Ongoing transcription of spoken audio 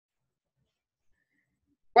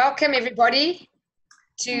Welcome everybody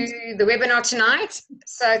to the webinar tonight.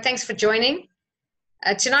 So thanks for joining.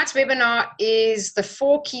 Tonight's webinar is the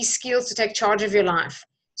 4 key skills to take charge of your life.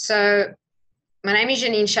 So my name is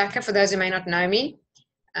Jeanine Sciacca, for those who may not know me.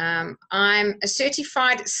 I'm a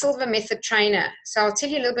certified Silva method trainer. So I'll tell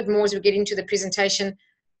you a little bit more as we get into the presentation,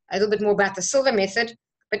 a little bit more about the Silva method.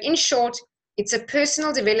 But in short, it's a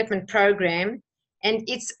personal development program and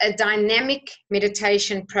it's a dynamic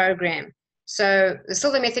meditation program. So the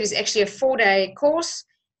Silva method is actually a 4-day course,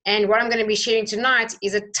 and what I'm going to be sharing tonight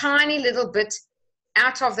is a tiny little bit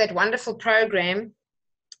out of that wonderful program,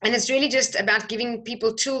 and it's really just about giving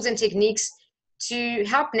people tools and techniques to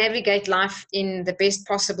help navigate life in the best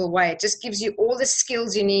possible way. It just gives you all the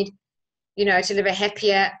skills you need, you know, to live a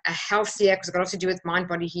happier, a healthier, because it's got a lot to do with mind,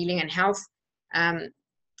 body healing and health, and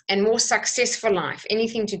more successful life.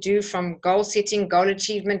 Anything to do from goal setting, goal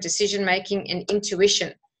achievement, decision making, and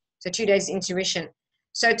intuition. So 2 days intuition.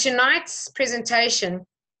 So tonight's presentation,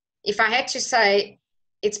 if I had to say,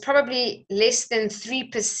 it's probably less than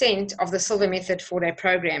 3% of the Silva Method 4-day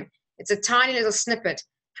program. It's a tiny little snippet.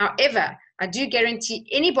 However, I do guarantee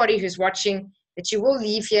anybody who's watching that you will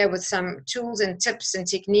leave here with some tools and tips and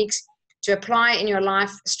techniques to apply in your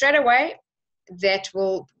life straight away that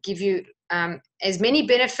will give you as many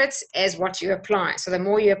benefits as what you apply. So the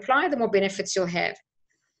more you apply, the more benefits you'll have.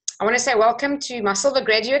 I want to say welcome to my Silva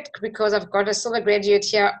graduate, because I've got a Silva graduate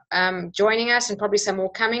here joining us, and probably some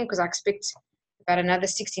more coming, because I expect about another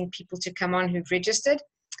 16 people to come on who've registered.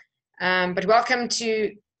 But welcome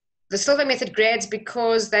to the Silva Method grads,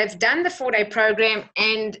 because they've done the 4-day program,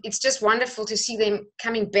 and it's just wonderful to see them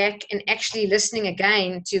coming back and actually listening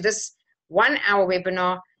again to this 1-hour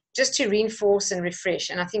webinar just to reinforce and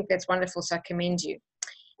refresh. And I think that's wonderful, so I commend you.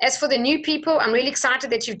 As for the new people, I'm really excited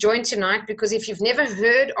that you've joined tonight, because if you've never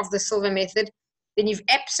heard of the Silva Method, then you've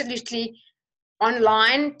absolutely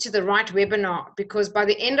online to the right webinar, because by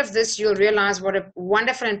the end of this, you'll realize what a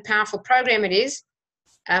wonderful and powerful program it is,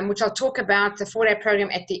 which I'll talk about the 4-day program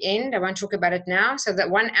at the end. I won't talk about it now. So that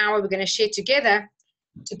 1 hour we're going to share together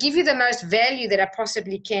to give you the most value that I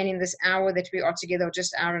possibly can in this hour that we are together, or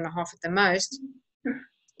just hour and a half at the most,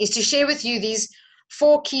 is to share with you these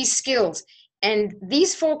 4 key skills. And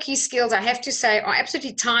these 4 key skills, I have to say, are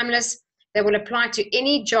absolutely timeless. They will apply to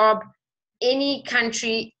any job, any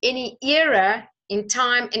country, any era in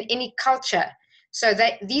time, and any culture. So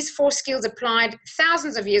these 4 skills applied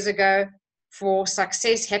thousands of years ago for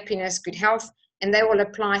success, happiness, good health, and they will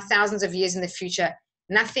apply thousands of years in the future.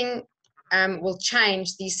 Nothing will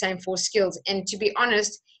change these same 4 skills. And to be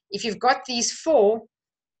honest, if you've got these 4,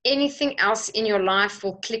 anything else in your life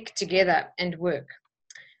will click together and work.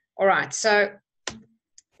 All right, so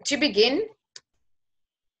to begin,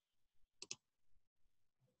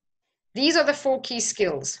 these are the 4 key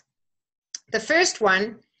skills. The first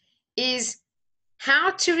one is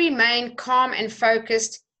how to remain calm and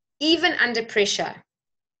focused even under pressure.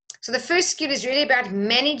 So the first skill is really about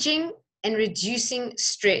managing and reducing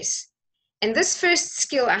stress. And this first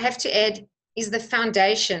skill, I have to add, is the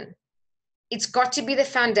foundation. It's got to be the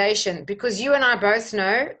foundation, because you and I both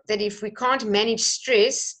know that if we can't manage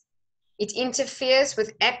stress, it interferes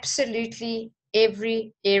with absolutely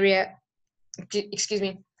every area,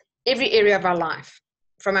 every area of our life,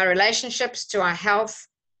 from our relationships to our health.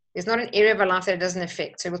 There's not an area of our life that it doesn't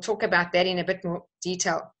affect. So we'll talk about that in a bit more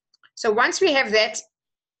detail. So once we have that,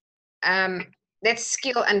 that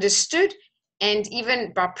skill understood, and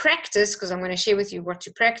even by practice, because I'm going to share with you what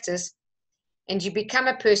to practice, and you become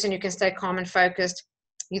a person who can stay calm and focused,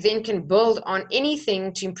 you then can build on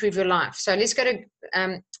anything to improve your life. So let's go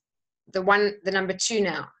to the number 2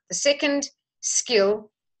 now. The second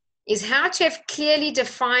skill is how to have clearly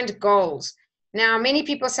defined goals. Now, many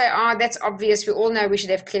people say, oh, that's obvious. We all know we should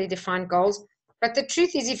have clearly defined goals. But the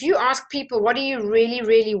truth is, if you ask people, what do you really,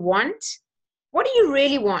 really want? What do you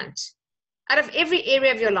really want out of every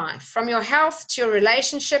area of your life, from your health to your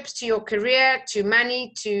relationships, to your career, to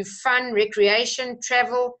money, to fun, recreation,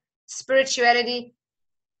 travel, spirituality?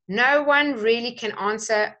 No one really can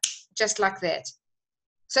answer just like that.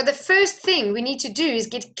 So the first thing we need to do is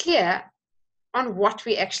get clear on what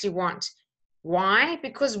we actually want. Why?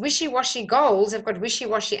 Because wishy-washy goals have got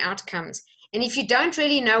wishy-washy outcomes. And if you don't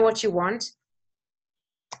really know what you want,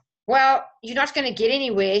 well, you're not going to get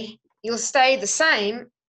anywhere. You'll stay the same.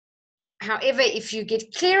 However, if you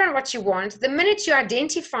get clear on what you want, the minute you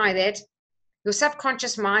identify that, your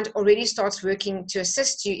subconscious mind already starts working to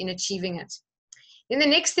assist you in achieving it. Then the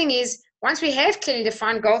next thing is, once we have clearly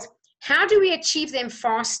defined goals, how do we achieve them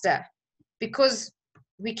faster? Because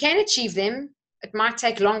we can achieve them. It might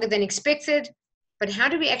take longer than expected, but how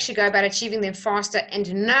do we actually go about achieving them faster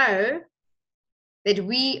and know that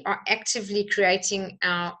we are actively creating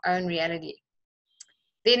our own reality.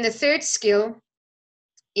 Then the third skill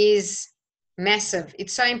is massive.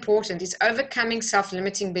 It's so important. It's overcoming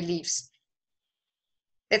self-limiting beliefs.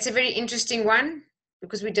 That's a very interesting one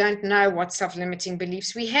because we don't know what self-limiting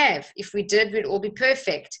beliefs we have. If we did, we'd all be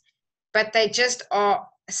perfect. But they just are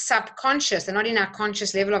subconscious. They're not in our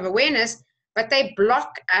conscious level of awareness, but they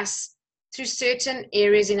block us through certain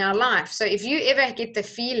areas in our life. So if you ever get the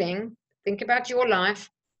feeling, think about your life,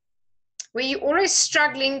 where you're always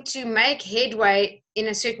struggling to make headway in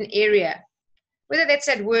a certain area, whether that's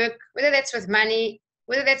at work, whether that's with money,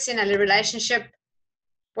 whether that's in a relationship,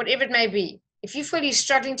 whatever it may be. If you feel you're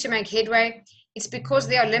struggling to make headway, it's because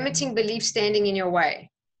there are limiting beliefs standing in your way.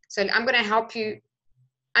 So I'm going to help you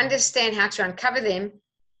understand how to uncover them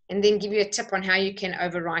and then give you a tip on how you can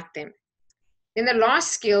overwrite them. Then the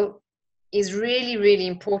last skill is really, really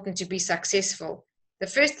important to be successful. The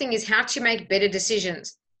first thing is how to make better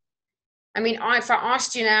decisions. I mean, if I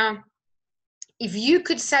asked you now, if you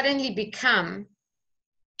could suddenly become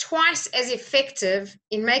twice as effective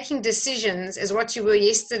in making decisions as what you were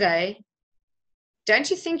yesterday, don't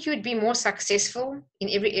you think you would be more successful in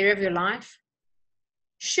every area of your life?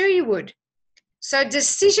 Sure you would. So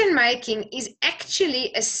decision making is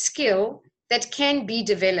actually a skill that can be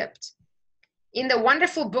developed. In the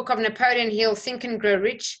wonderful book of Napoleon Hill, Think and Grow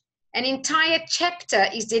Rich, an entire chapter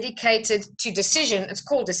is dedicated to decision. It's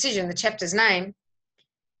called Decision, the chapter's name,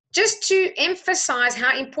 just to emphasize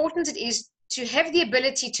how important it is to have the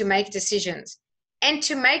ability to make decisions and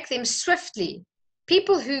to make them swiftly.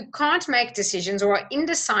 People who can't make decisions or are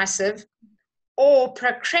indecisive or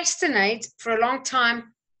procrastinate for a long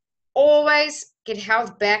time always get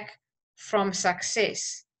held back from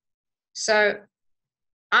success. So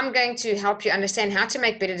I'm going to help you understand how to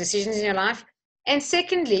make better decisions in your life. And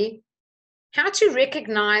secondly, how to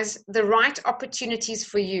recognize the right opportunities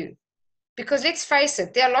for you. Because let's face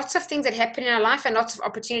it, there are lots of things that happen in our life and lots of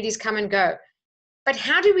opportunities come and go. But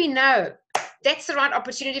how do we know that's the right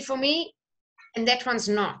opportunity for me and that one's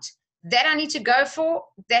not? That I need to go for,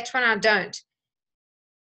 that one I don't.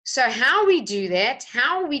 So how we do that,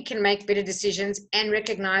 how we can make better decisions and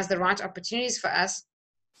recognize the right opportunities for us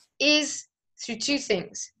is through two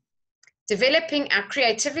things: developing our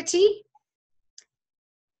creativity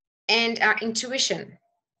and our intuition.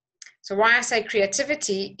 So why I say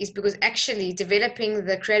creativity is because actually developing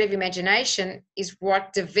the creative imagination is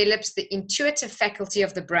what develops the intuitive faculty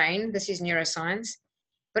of the brain. This is neuroscience.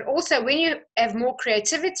 But also when you have more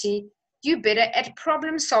creativity, you're better at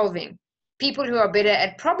problem solving. People who are better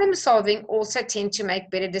at problem solving also tend to make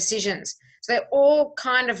better decisions. So they're all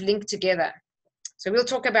kind of linked together. So we'll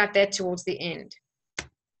talk about that towards the end.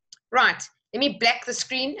 Right, let me black the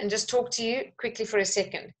screen and just talk to you quickly for a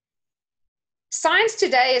second. Science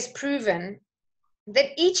today has proven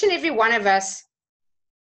that each and every one of us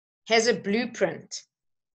has a blueprint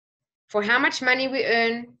for how much money we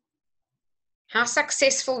earn, how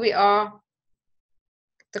successful we are,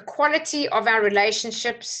 the quality of our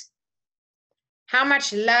relationships, how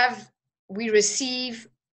much love we receive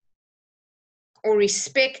or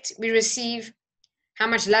respect we receive, how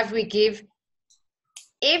much love we give.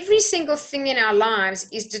 Every single thing in our lives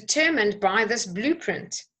is determined by this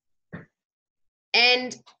blueprint.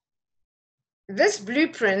 And this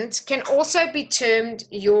blueprint can also be termed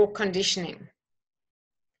your conditioning.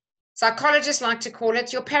 Psychologists like to call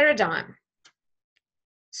it your paradigm.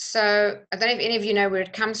 So I don't know if any of you know where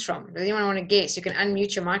it comes from. Does anyone want to guess? You can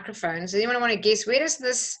unmute your microphones. Does anyone want to guess, where does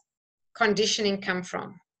this conditioning come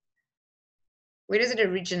from? Where does it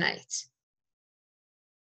originate?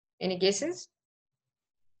 Any guesses?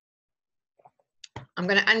 I'm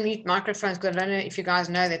going to unmute microphones because I don't know if you guys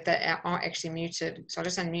know that they are actually muted. So I'll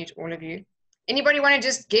just unmute all of you. Anybody want to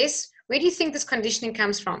just guess? Where do you think this conditioning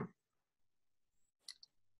comes from?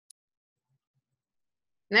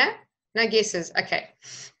 No? No guesses? Okay.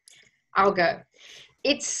 I'll go.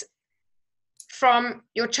 It's from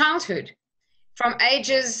your childhood, from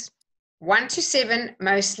ages 1 to 7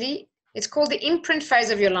 mostly. It's called the imprint phase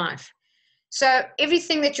of your life. So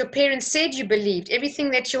everything that your parents said you believed,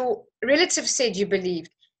 everything that your relatives said you believed,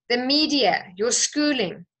 the media, your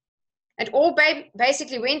schooling, it all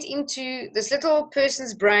basically went into this little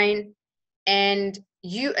person's brain and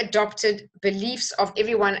you adopted beliefs of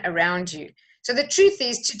everyone around you. So the truth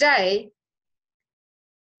is today,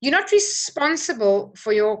 you're not responsible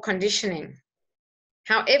for your conditioning.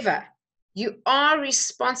 However, you are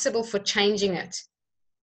responsible for changing it.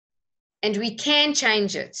 And we can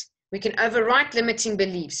change it. We can overwrite limiting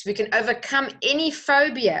beliefs. We can overcome any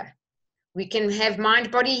phobia. We can have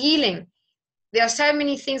mind-body healing. There are so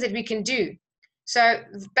many things that we can do. So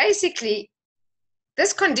basically,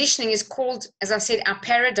 This conditioning is called, as I said, our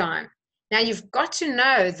paradigm. Now, you've got to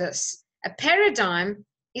know this. A paradigm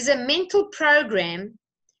is a mental program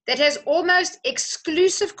that has almost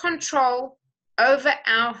exclusive control over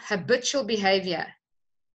our habitual behavior.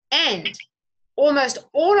 And almost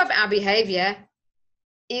all of our behavior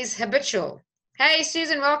is habitual. Hey,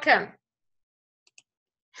 Susan, welcome.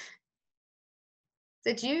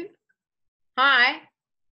 Is it you? Hi.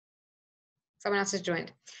 Someone else has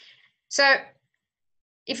joined. So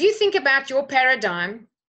if you think about your paradigm,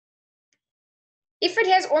 if it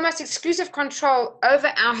has almost exclusive control over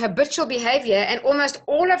our habitual behavior, and almost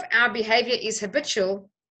all of our behavior is habitual,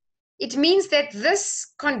 it means that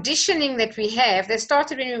this conditioning that we have that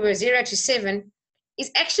started when we were 0 to 7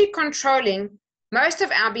 is actually controlling most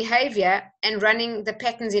of our behavior and running the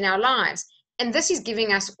patterns in our lives. And this is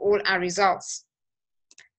giving us all our results.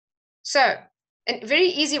 So a very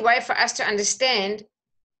easy way for us to understand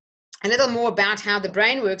a little more about how the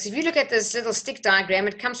brain works. If you look at this little stick diagram,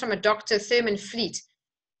 it comes from a Dr. Thurman Fleet.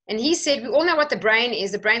 And he said, we all know what the brain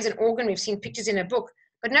is. The brain's an organ. We've seen pictures in a book.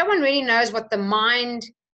 But no one really knows what the mind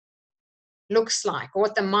looks like or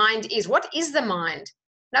what the mind is. What is the mind?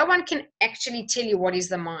 No one can actually tell you what is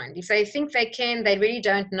the mind. If they think they can, they really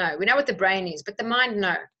don't know. We know what the brain is, but the mind,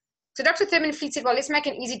 no. So Dr. Thurman Fleet said, well, let's make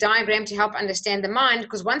an easy diagram to help understand the mind,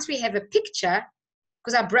 because once we have a picture,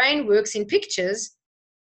 because our brain works in pictures,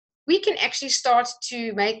 we can actually start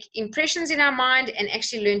to make impressions in our mind and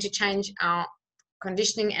actually learn to change our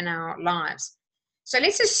conditioning and our lives. So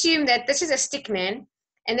let's assume that this is a stick man,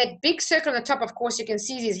 and that big circle on the top, of course, you can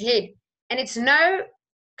see his head. And it's no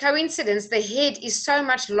coincidence the head is so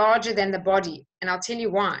much larger than the body. And I'll tell you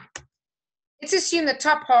why. Let's assume the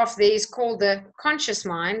top half there is called the conscious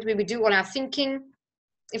mind, where we do all our thinking.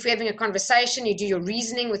 If we're having a conversation, you do your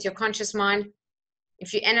reasoning with your conscious mind.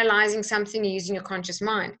 If you're analyzing something, you're using your conscious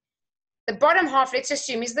mind. The bottom half, let's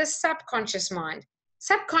assume, is the subconscious mind.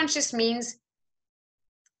 Subconscious means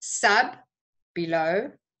sub,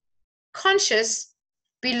 below, conscious,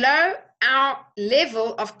 below our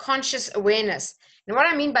level of conscious awareness. And what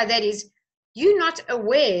I mean by that is you're not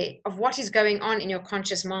aware of what is going on in your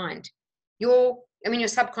conscious mind. Your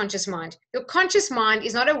subconscious mind. Your conscious mind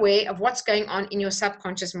is not aware of what's going on in your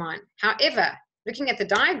subconscious mind. However, looking at the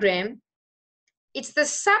diagram, it's the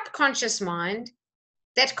subconscious mind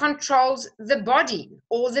that controls the body,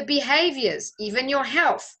 all the behaviors, even your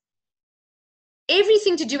health.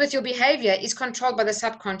 Everything to do with your behavior is controlled by the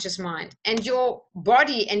subconscious mind, and your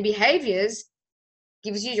body and behaviors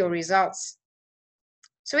gives you your results.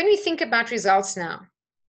 So when we think about results now,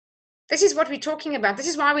 this is what we're talking about. This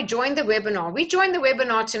is why we joined the webinar. We joined the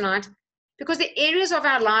webinar tonight because the areas of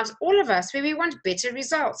our lives, all of us, where we want better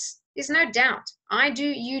results. There's no doubt. I do,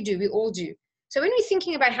 you do, we all do. So when we're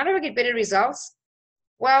thinking about how do we get better results,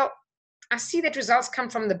 well, I see that results come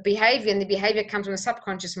from the behavior, and the behavior comes from the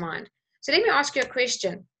subconscious mind. So let me ask you a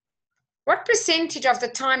question. What percentage of the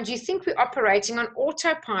time do you think we're operating on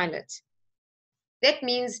autopilot? That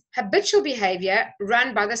means habitual behavior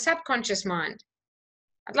run by the subconscious mind.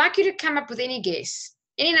 I'd like you to come up with any guess,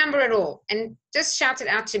 any number at all, and just shout it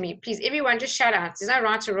out to me. Please, everyone, just shout out. There's no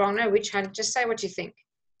right or wrong, no which one. Just say what you think.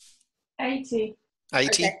 80.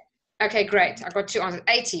 80. Okay, great. I got two answers.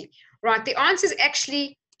 80. Right, the answer is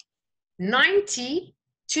actually 90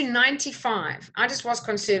 to 95. I just was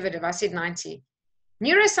conservative. I said 90.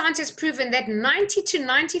 Neuroscience has proven that 90 to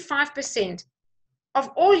 95% of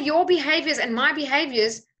all your behaviors and my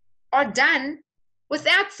behaviors are done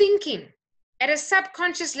without thinking, at a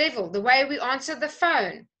subconscious level. The way we answer the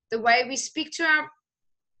phone, the way we speak to our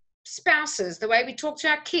spouses, the way we talk to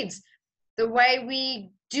our kids, the way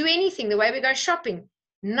we do anything, the way we go shopping.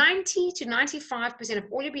 90 to 95% of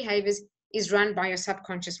all your behaviors is run by your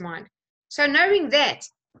subconscious mind. So knowing that,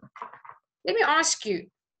 let me ask you,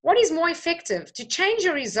 what is more effective to change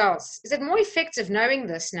your results? Is it more effective knowing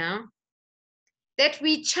this now, that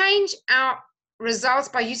we change our results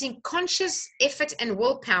by using conscious effort and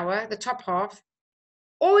willpower, the top half,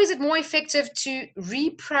 or is it more effective to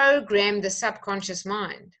reprogram the subconscious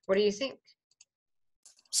mind? What do you think?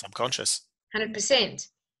 Subconscious. 100%.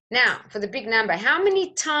 Now, for the big number, how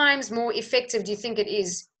many times more effective do you think it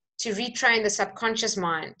is to retrain the subconscious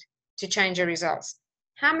mind to change your results?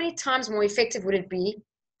 How many times more effective would it be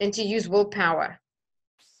than to use willpower?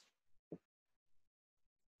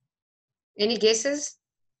 Any guesses?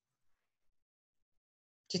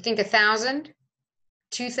 Do you think 1,000?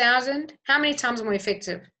 2,000? How many times more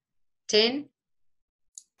effective? 10?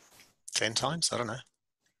 10 times? I don't know.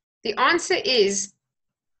 The answer is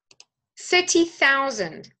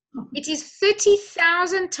 30,000. It is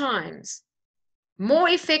 30,000 times more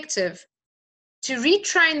effective to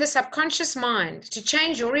retrain the subconscious mind to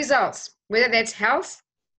change your results, whether that's health,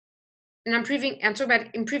 and I'm talking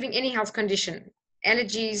about improving any health condition,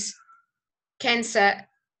 allergies, cancer,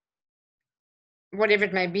 whatever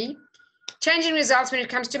it may be. Changing results when it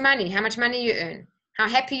comes to money, how much money you earn, how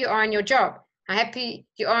happy you are in your job, how happy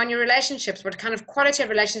you are in your relationships, what kind of quality of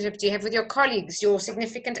relationships do you have with your colleagues, your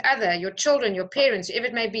significant other, your children, your parents, whoever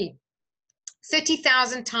it may be.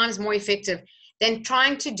 30,000 times more effective than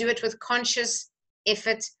trying to do it with conscious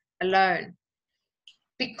effort alone.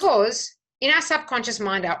 Because in our subconscious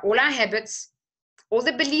mind are all our habits, all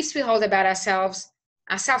the beliefs we hold about ourselves,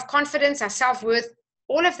 our self-confidence, our self-worth,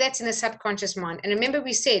 all of that's in the subconscious mind. And remember,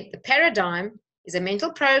 we said the paradigm is a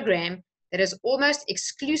mental program that has almost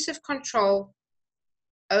exclusive control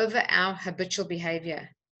over our habitual behavior.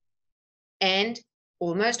 And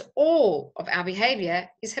almost all of our behavior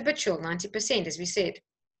is habitual, 90%, as we said.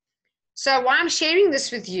 So why I'm sharing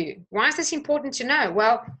this with you, why is this important to know?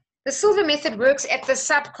 Well, the Silva method works at the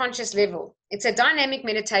subconscious level. It's a dynamic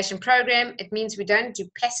meditation program. It means we don't do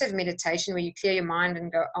passive meditation where you clear your mind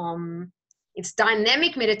and go, It's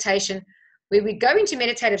dynamic meditation where we go into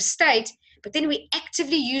meditative state, but then we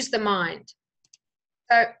actively use the mind.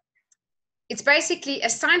 So it's basically a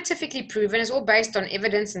scientifically proven, it's all based on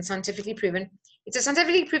evidence and scientifically proven. It's a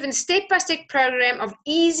scientifically proven step-by-step program of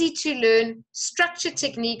easy to learn structured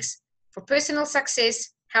techniques for personal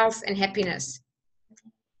success, health, and happiness.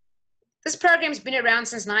 This program's been around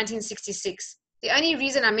since 1966. The only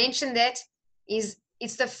reason I mention that is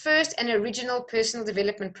it's the first and original personal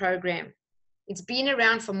development program. It's been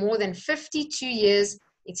around for more than 52 years.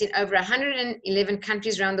 It's in over 111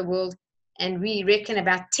 countries around the world. And we reckon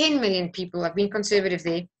about 10 million people, I've been conservative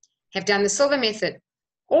there, have done the Silva method.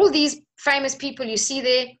 All these famous people you see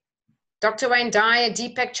there, Dr. Wayne Dyer,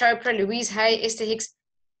 Deepak Chopra, Louise Hay, Esther Hicks,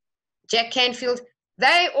 Jack Canfield,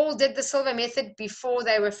 they all did the Silva method before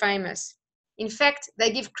they were famous. In fact,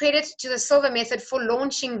 they give credit to the Silva method for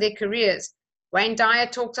launching their careers. Wayne Dyer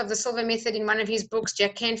talks of the Silva method in one of his books.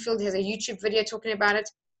 Jack Canfield has a YouTube video talking about it.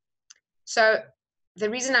 So the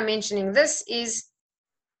reason I'm mentioning this is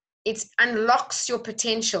it unlocks your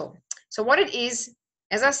potential. So what it is,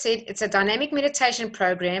 as I said, it's a dynamic meditation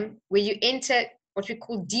program where you enter what we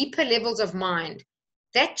call deeper levels of mind.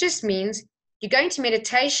 That just means you go into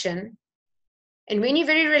meditation, and when you're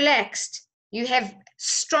very relaxed, you have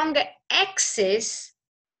stronger access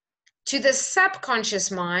to the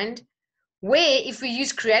subconscious mind, where if we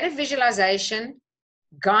use creative visualization,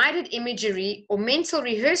 guided imagery, or mental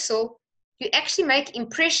rehearsal, you actually make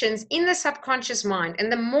impressions in the subconscious mind.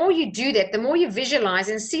 And the more you do that, the more you visualize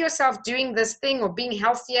and see yourself doing this thing or being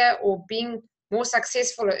healthier or being more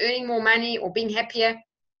successful or earning more money or being happier,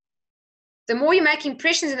 the more you make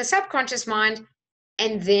impressions in the subconscious mind,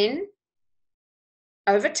 and then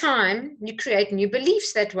over time, you create new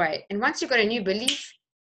beliefs that way. And once you've got a new belief,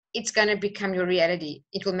 it's going to become your reality.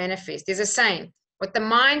 It will manifest. There's a saying, what the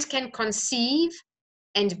mind can conceive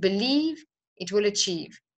and believe, it will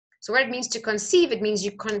achieve. So what it means to conceive, it means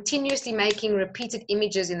you're continuously making repeated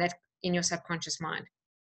images in your subconscious mind.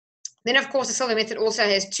 Then, of course, the Silva method also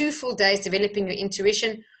has 2 full days developing your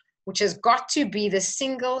intuition, which has got to be the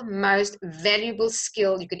single most valuable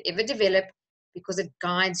skill you could ever develop, because it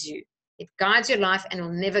guides you. It guides your life and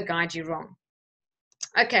will never guide you wrong.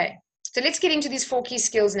 Okay, so let's get into these 4 key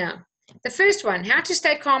skills now. The first one, how to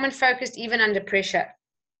stay calm and focused even under pressure.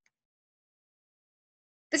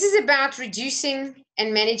 This is about reducing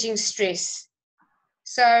and managing stress.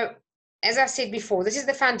 So, as I said before, this is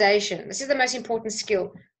the foundation. This is the most important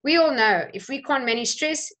skill. We all know if we can't manage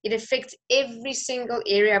stress, it affects every single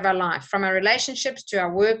area of our life, from our relationships to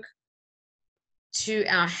our work, to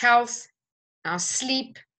our health, our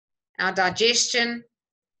sleep, our digestion,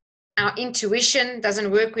 our intuition doesn't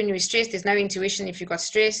work when you're stressed. There's no intuition if you've got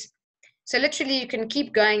stress. So literally you can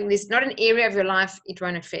keep going. There's not an area of your life it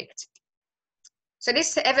won't affect. So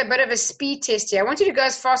let's have a bit of a speed test here. I want you to go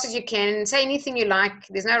as fast as you can and say anything you like.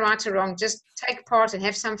 There's no right or wrong. Just take part and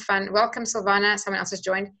have some fun. Welcome, Silvana. Someone else has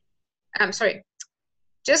joined. Sorry.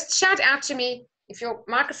 Just shout out to me. If your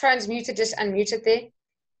microphone's muted, just unmute it there.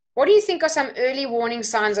 What do you think are some early warning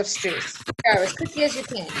signs of stress? Go as quickly as you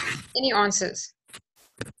can. Any answers?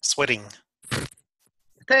 Sweating.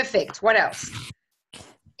 Perfect. What else?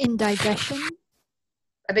 Indigestion.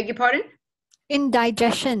 I beg your pardon?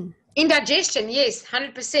 Indigestion. Indigestion, yes,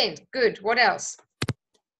 100%. Good. What else?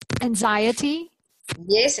 Anxiety.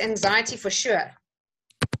 Yes, anxiety for sure.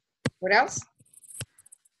 What else?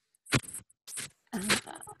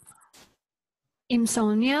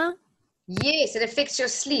 Insomnia. Yes, it affects your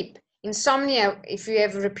sleep. Insomnia, if you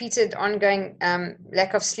have repeated ongoing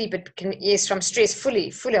lack of sleep, it can, yes, from stress,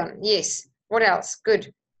 fully on, yes. What else?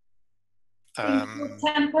 Good.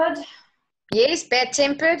 Tempered. Yes,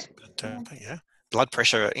 bad-tempered. Yeah. Blood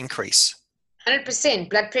pressure increase. 100%.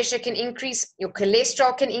 Blood pressure can increase. Your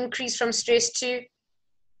cholesterol can increase from stress too.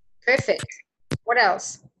 Perfect. What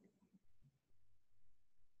else?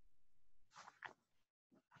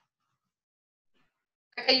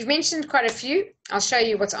 Okay, you've mentioned quite a few. I'll show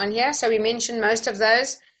you what's on here. So we mentioned most of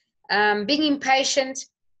those. Being impatient,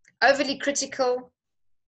 overly critical,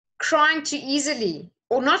 crying too easily,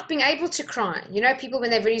 or not being able to cry. You know, people,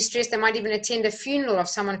 when they're very stressed, they might even attend a funeral of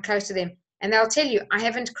someone close to them, and they'll tell you, I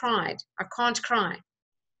haven't cried. I can't cry.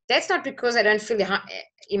 That's not because they don't feel the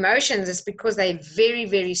emotions. It's because they're very,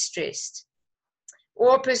 very stressed.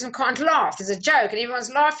 Or a person can't laugh. There's a joke, and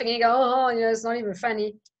everyone's laughing, and you go, oh, you know, it's not even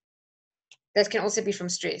funny. That can also be from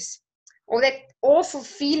stress. Or that awful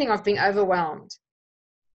feeling of being overwhelmed.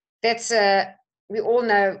 That's we all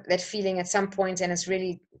know that feeling at some point, and it's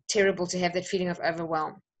really terrible to have that feeling of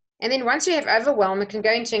overwhelm. And then once you have overwhelm, it can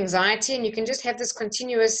go into anxiety, and you can just have this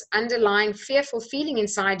continuous underlying fearful feeling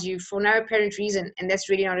inside you for no apparent reason, and that's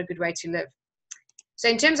really not a good way to live. So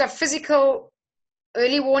in terms of physical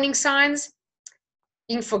early warning signs,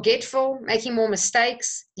 being forgetful, making more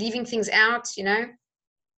mistakes, leaving things out, you know.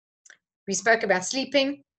 We spoke about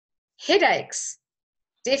sleeping. Headaches,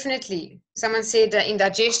 definitely. Someone said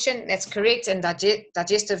indigestion, that's correct, and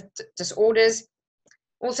digestive disorders.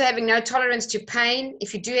 Also having no tolerance to pain.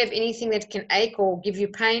 If you do have anything that can ache or give you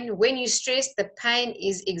pain, when you're stressed, the pain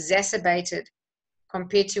is exacerbated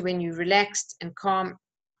compared to when you're relaxed and calm,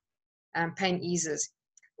 pain eases.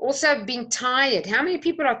 Also being tired. How many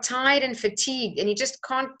people are tired and fatigued and you just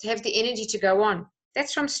can't have the energy to go on?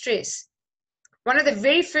 That's from stress. One of the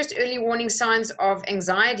very first early warning signs of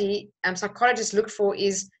anxiety psychologists look for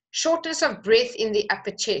is shortness of breath in the upper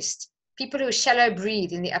chest. People who shallow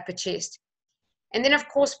breathe in the upper chest. And then, of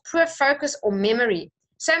course, poor focus or memory.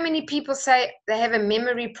 So many people say they have a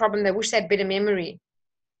memory problem. They wish they had better memory.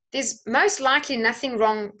 There's most likely nothing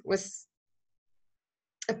wrong with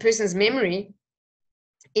a person's memory.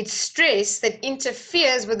 It's stress that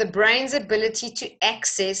interferes with the brain's ability to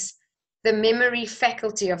access the memory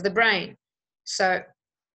faculty of the brain. So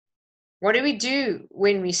what do we do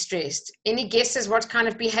when we're stressed? Any guesses what kind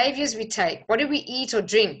of behaviors we take? What do we eat or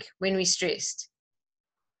drink when we're stressed?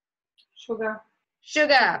 Sugar.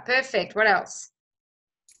 Sugar, perfect. What else?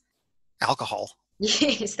 Alcohol.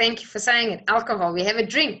 Yes, thank you for saying it. Alcohol, we have a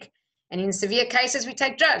drink. And in severe cases, we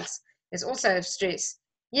take drugs. There's also stress.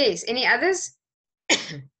 Yes, any others?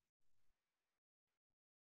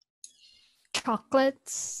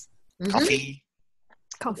 Chocolates. Coffee.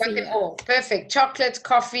 Got Coffee. them all. Perfect. Chocolate,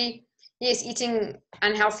 coffee. Yes, eating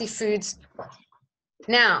unhealthy foods.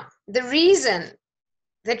 Now, the reason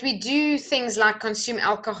that we do things like consume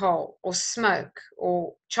alcohol or smoke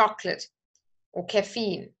or chocolate or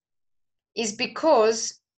caffeine is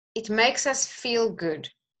because it makes us feel good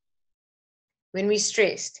when we're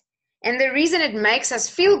stressed. And the reason it makes us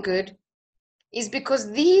feel good is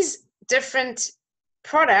because these different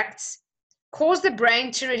products cause the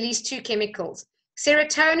brain to release two chemicals,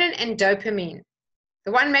 serotonin and dopamine.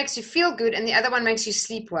 The one makes you feel good and the other one makes you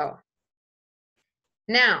sleep well.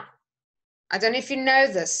 Now, I don't know if you know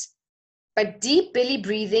this, but deep belly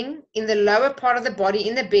breathing in the lower part of the body,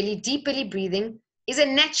 in the belly, deep belly breathing is a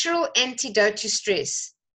natural antidote to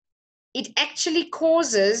stress. It actually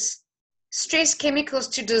causes stress chemicals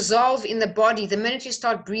to dissolve in the body the minute you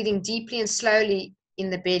start breathing deeply and slowly in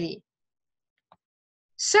the belly.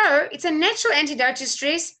 So it's a natural antidote to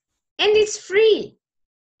stress, and it's free,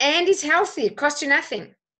 and it's healthy. It costs you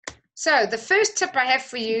nothing. So the first tip I have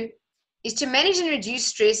for you is to manage and reduce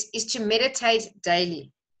stress is to meditate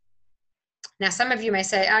daily. Now, some of you may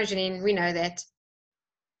say, oh, Jeanine, we know that.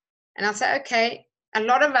 And I'll say, okay, a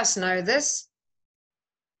lot of us know this,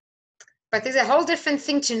 but there's a whole different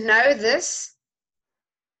thing to know this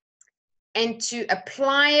and to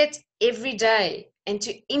apply it every day and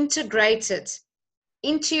to integrate it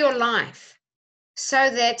into your life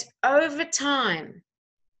so that over time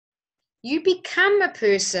you become a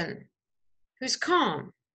person who's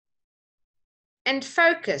calm and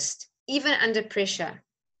focused even under pressure.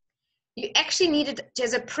 You actually need it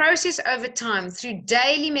as a process over time through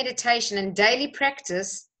daily meditation and daily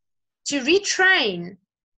practice to retrain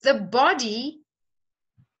the body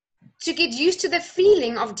to get used to the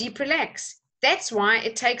feeling of deep relax. That's why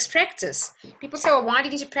it takes practice. People say, well, why do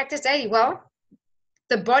you need to practice daily? Well,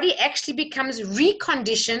 the body actually becomes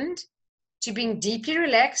reconditioned to being deeply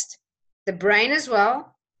relaxed, the brain as well.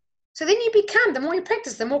 So then you become, the more you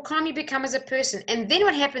practice, the more calm you become as a person. And then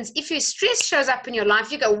what happens, if your stress shows up in your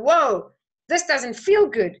life, you go, whoa, this doesn't feel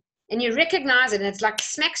good. and you recognize it, and it's like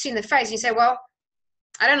smacks you in the face. You say, well,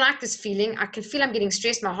 I don't like this feeling. I can feel I'm getting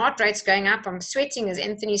stressed. My heart rate's going up. I'm sweating, as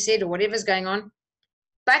Anthony said, or whatever's going on.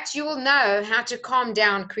 But you will know how to calm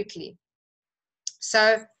down quickly.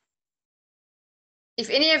 So if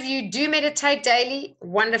any of you do meditate daily,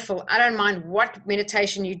 wonderful. I don't mind what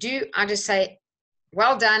meditation you do. I just say,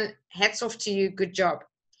 well done. Hats off to you. Good job.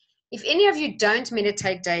 If any of you don't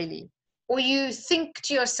meditate daily, or you think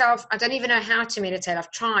to yourself, I don't even know how to meditate.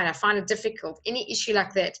 I've tried. I find it difficult. Any issue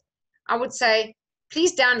like that, I would say,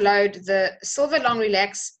 please download the Silva Long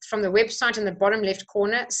Relax from the website in the bottom left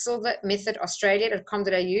corner,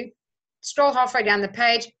 silvamethodaustralia.com.au. Scroll halfway down the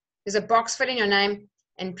page. There's a box, fill in your name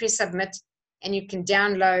and press submit, and you can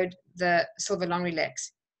download the Silva Long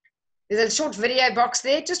Relax. There's a short video box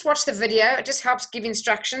there. Just watch the video. It just helps give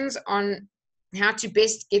instructions on how to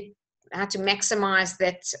maximize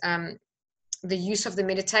that, the use of the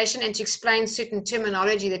meditation, and to explain certain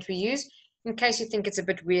terminology that we use in case you think it's a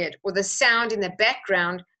bit weird, or the sound in the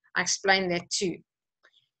background. I explain that too.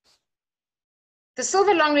 The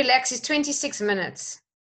Silva Long Relax is 26 minutes.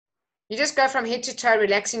 You just go from head to toe,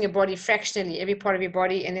 relaxing your body fractionally, every part of your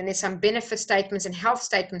body, and then there's some benefit statements and health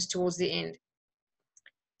statements towards the end.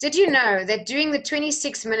 Did you know that doing the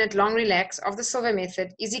 26-minute long relax of the Silva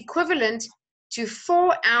method is equivalent to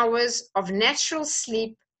 4 hours of natural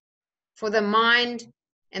sleep for the mind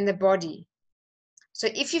and the body? So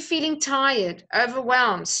if you're feeling tired,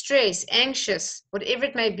 overwhelmed, stressed, anxious, whatever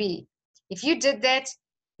it may be, if you did that,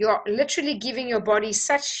 you're literally giving your body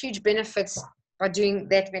such huge benefits by doing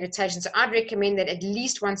that meditation. So I'd recommend that at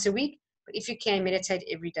least once a week, but if you can, meditate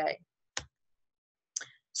every day.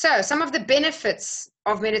 So some of the benefits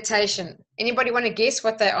of meditation. Anybody want to guess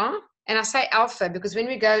what they are? And I say alpha because when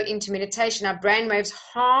we go into meditation, our brain waves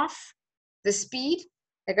half the speed.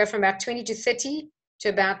 They go from about 20 to 30 to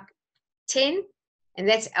about 10, and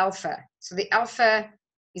that's alpha. So the alpha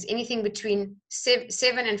is anything between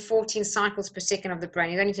 7 and 14 cycles per second of the brain.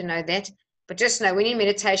 You don't need to know that, but just know when you're in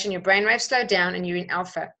meditation, your brain waves slow down and you're in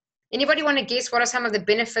alpha. Anybody want to guess what are some of the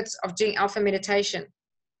benefits of doing alpha meditation?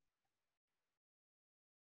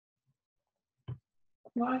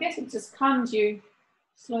 Well, I guess it just calms you,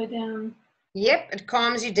 slow down. Yep, it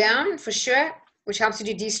calms you down for sure, which helps you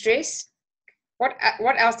to de-stress. What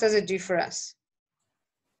else does it do for us?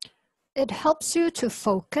 It helps you to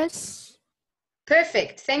focus.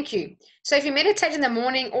 Perfect, thank you. So if you meditate in the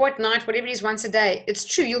morning or at night, whatever it is, once a day, it's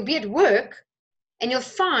true, you'll be at work and you'll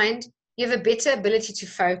find you have a better ability to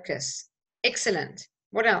focus. Excellent.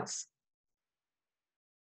 What else?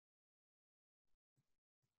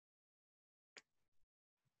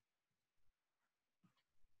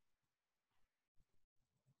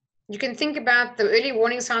 You can think about the early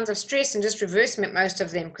warning signs of stress and just reverse most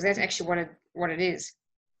of them, because that's actually what it is,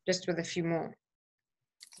 just with a few more.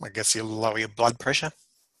 I guess you'll lower your blood pressure.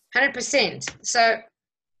 100%. So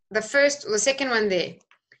the second one there,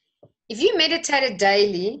 if you meditated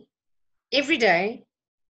daily, every day,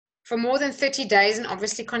 for more than 30 days, and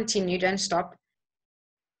obviously continue, don't stop,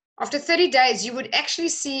 after 30 days, you would actually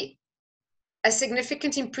see a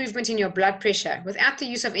significant improvement in your blood pressure without the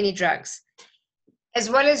use of any drugs, as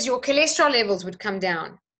well as your cholesterol levels would come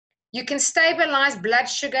down. You can stabilize blood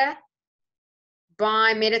sugar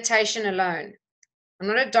by meditation alone. I'm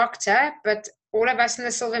not a doctor, but all of us in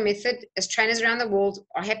the Silva method, as trainers around the world,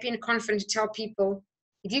 are happy and confident to tell people,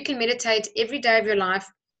 if you can meditate every day of your life,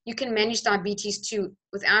 you can manage diabetes too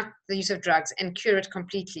without the use of drugs and cure it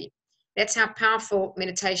completely. That's how powerful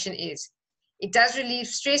meditation is. It does relieve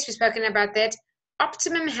stress. We've spoken about that.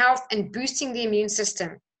 Optimum health and boosting the immune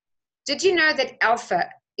system. Did you know that alpha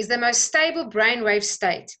is the most stable brainwave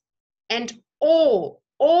state, and all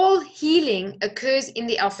healing occurs in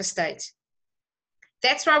the alpha state?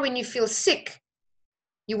 That's why when you feel sick,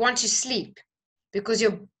 you want to sleep, because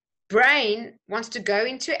your brain wants to go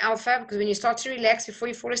into alpha, because when you start to relax before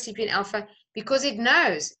you fall asleep, you're in alpha, because it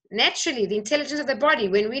knows naturally the intelligence of the body.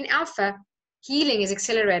 When we're in alpha, healing is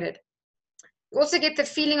accelerated. You also get the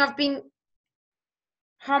feeling of being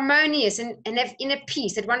harmonious and have inner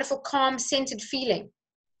peace, that wonderful, calm, centered feeling.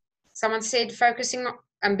 Someone said focusing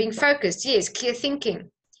on being focused. Yes, clear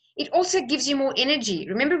thinking. It also gives you more energy.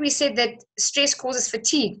 Remember we said that stress causes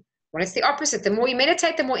fatigue. Well, it's the opposite. The more you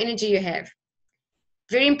meditate, the more energy you have.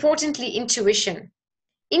 Very importantly, intuition.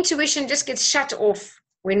 Intuition just gets shut off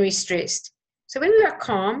when we're stressed. So when we are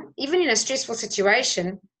calm, even in a stressful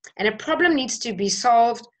situation, and a problem needs to be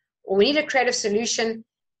solved, or we need a creative solution,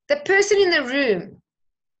 the person in the room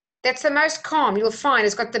that's the most calm, you'll find,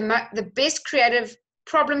 has got the best creative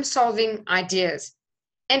problem-solving ideas.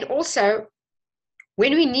 And also,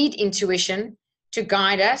 when we need intuition to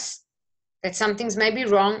guide us, that something's maybe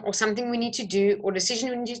wrong, or something we need to do, or decision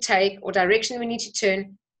we need to take, or direction we need to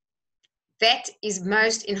turn, that is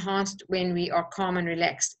most enhanced when we are calm and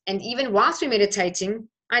relaxed. And even whilst we're meditating,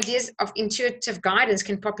 ideas of intuitive guidance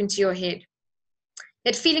can pop into your head.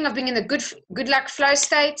 That feeling of being in the good luck flow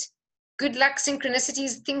state, good luck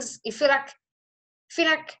synchronicities, things you feel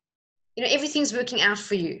like everything's working out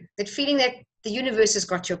for you. That feeling that the universe has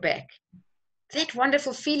got your back. That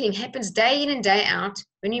wonderful feeling happens day in and day out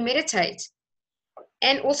when you meditate.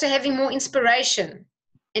 And also having more inspiration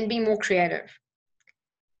and being more creative.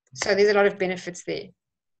 So there's a lot of benefits there.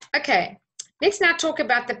 Okay, let's now talk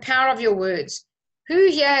about the power of your words. Who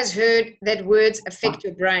here has heard that words affect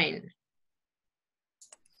your brain?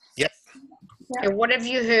 Yep. And what have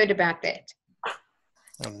you heard about that?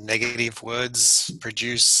 Negative words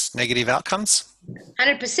produce negative outcomes.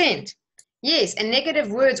 100%. Yes, and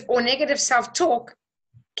negative words or negative self-talk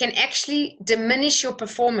can actually diminish your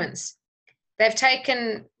performance. They've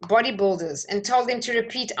taken bodybuilders and told them to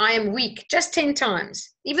repeat, I am weak, just 10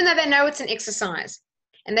 times, even though they know it's an exercise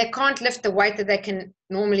and they can't lift the weight that they can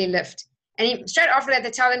normally lift. And straight after that,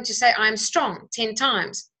 they tell them to say, I am strong 10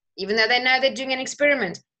 times, even though they know they're doing an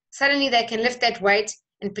experiment. Suddenly they can lift that weight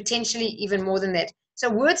and potentially even more than that. So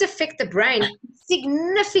words affect the brain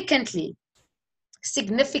significantly.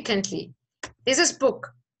 Significantly. There's this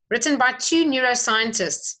book written by 2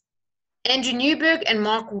 neuroscientists, Andrew Newberg and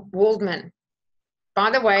Mark Waldman. By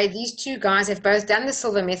the way, these 2 guys have both done the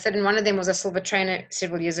Silva method, and one of them was a Silva trainer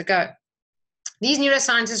several years ago. These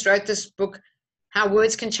neuroscientists wrote this book, How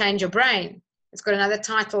Words Can Change Your Brain. It's got another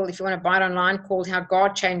title, if you want to buy it online, called How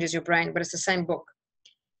God Changes Your Brain, but it's the same book.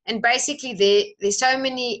 And basically, there's so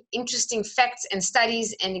many interesting facts and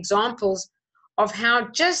studies and examples of how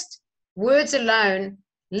just words alone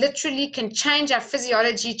literally can change our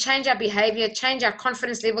physiology, change our behavior, change our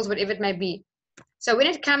confidence levels, whatever it may be. So when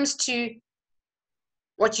it comes to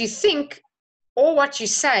what you think or what you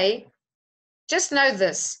say, just know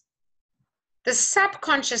this. The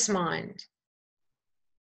subconscious mind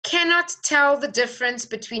cannot tell the difference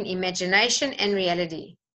between imagination and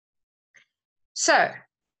reality. So,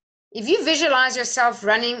 if you visualize yourself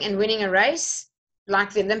running and winning a race,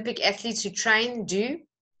 like the Olympic athletes who train do,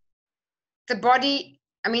 the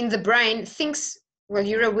brain thinks, well,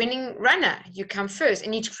 you're a winning runner, you come first,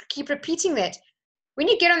 and you keep repeating that. When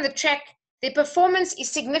you get on the track, their performance is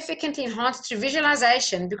significantly enhanced through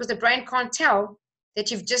visualization because the brain can't tell that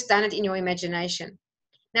you've just done it in your imagination.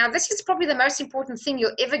 Now, this is probably the most important thing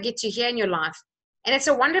you'll ever get to hear in your life. And it's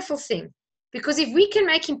a wonderful thing because if we can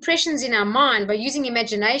make impressions in our mind by using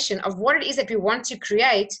imagination of what it is that we want to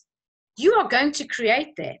create, you are going to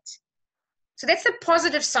create that. So that's the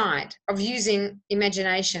positive side of using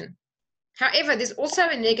imagination. However, there's also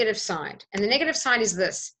a negative side. And the negative side is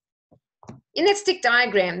this. In that stick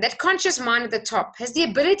diagram, that conscious mind at the top has the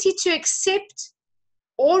ability to accept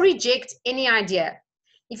or reject any idea.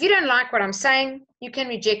 If you don't like what I'm saying, you can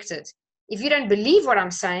reject it. If you don't believe what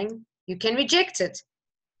I'm saying, you can reject it.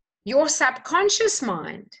 Your subconscious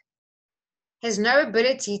mind has no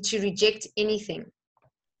ability to reject anything.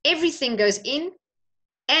 Everything goes in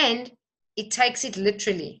and it takes it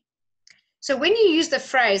literally. So when you use the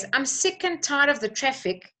phrase, I'm sick and tired of the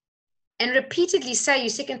traffic, and repeatedly say you're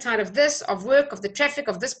sick and tired of this, of work, of the traffic,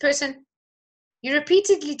 of this person, you're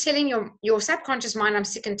repeatedly telling your subconscious mind, I'm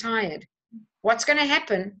sick and tired. What's going to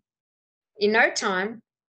happen? In no time,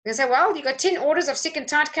 you're going to say, well, you've got 10 orders of sick and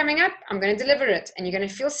tired coming up. I'm going to deliver it. And you're going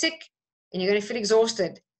to feel sick, and you're going to feel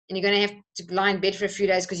exhausted, and you're going to have to lie in bed for a few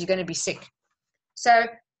days because you're going to be sick. So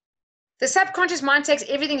the subconscious mind takes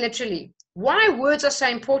everything literally. Why words are so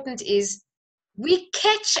important is we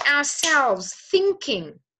catch ourselves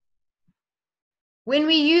thinking when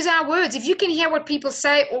we use our words. If you can hear what people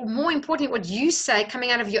say, or more importantly, what you say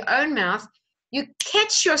coming out of your own mouth, you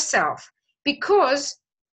catch yourself because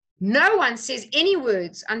no one says any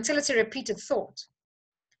words until it's a repeated thought.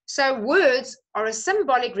 So words are a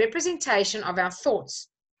symbolic representation of our thoughts.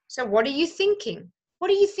 So what are you thinking?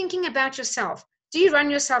 What are you thinking about yourself? Do you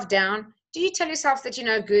run yourself down? Do you tell yourself that you're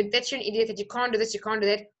no good, that you're an idiot, that you can't do this, you can't do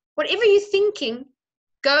that? Whatever you're thinking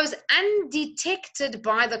goes undetected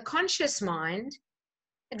by the conscious mind.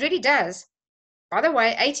 It really does. By the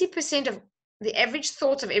way, 80% of the average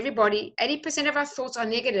thoughts of everybody, 80% of our thoughts are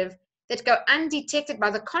negative that go undetected by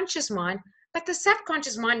the conscious mind, but the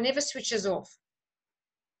subconscious mind never switches off.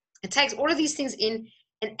 It takes all of these things in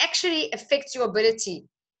and actually affects your ability.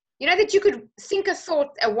 You know that you could think a thought,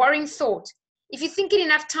 a worrying thought. If you think it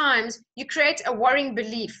enough times, you create a worrying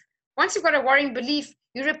belief. Once you've got a worrying belief,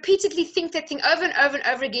 you repeatedly think that thing over and over and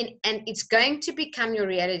over again, and it's going to become your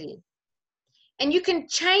reality. And you can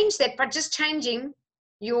change that by just changing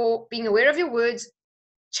your being aware of your words,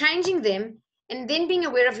 changing them, and then being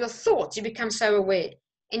aware of your thoughts. You become so aware,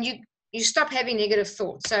 and you stop having negative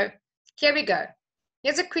thoughts. So here we go.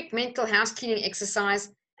 Here's a quick mental house cleaning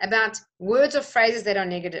exercise about words or phrases that are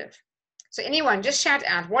negative. So anyone, just shout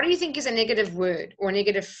out, what do you think is a negative word or a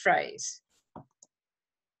negative phrase?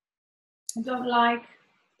 I don't like.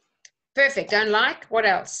 Perfect. Don't like. What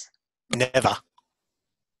else? Never.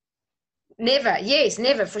 Never. Yes,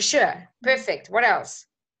 never, for sure. Perfect. What else?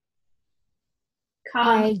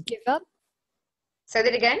 Can't. I give up. Say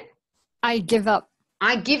that again. I give up.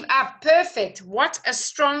 I give up. Perfect. What a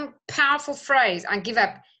strong, powerful phrase. I give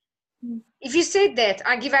up. If you said that,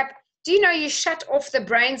 I give up, do you know you shut off the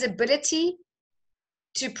brain's ability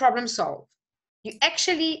to problem solve? You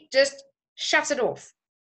actually just shut it off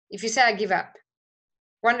if you say I give up.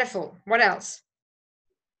 Wonderful. What else?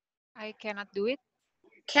 I cannot do it.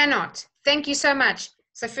 Cannot. Thank you so much.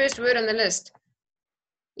 It's the first word on the list.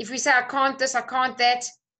 If we say I can't this, I can't that,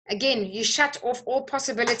 again, you shut off all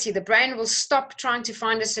possibility. The brain will stop trying to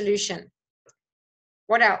find a solution.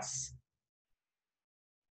 What else?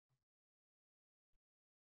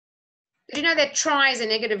 Did you know that try is a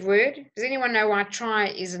negative word? Does anyone know why try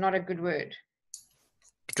is not a good word?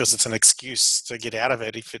 Because it's an excuse to get out of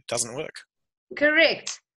it if it doesn't work.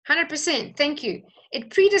 Correct. 100%. Thank you.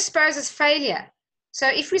 It predisposes failure. So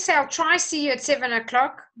if we say, I'll try see you at 7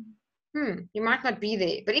 o'clock, you might not be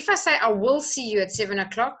there. But if I say, I will see you at 7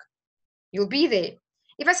 o'clock, you'll be there.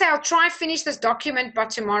 If I say, I'll try finish this document by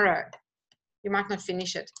tomorrow, you might not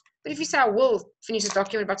finish it. But if you say, I will finish this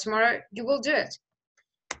document by tomorrow, you will do it.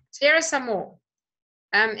 So here are some more.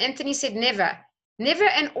 Anthony said never. Never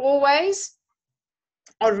and always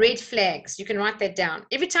are red flags. You can write that down.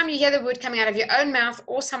 Every time you hear the word coming out of your own mouth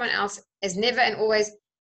or someone else as never and always,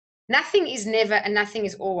 nothing is never and nothing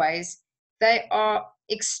is always. They are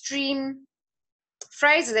extreme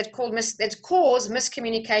phrases that cause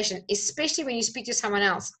miscommunication, especially when you speak to someone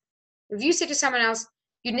else. If you say to someone else,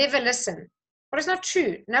 you never listen. Well, it's not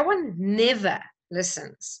true. No one never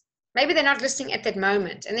listens. Maybe they're not listening at that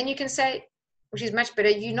moment. And then you can say, which is much better,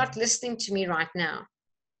 you're not listening to me right now.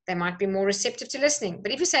 They might be more receptive to listening.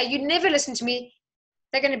 But if you say, you never listen to me,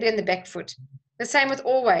 they're going to be on the back foot. The same with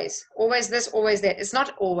always. Always this, always that. It's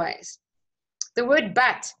not always. The word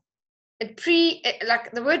but,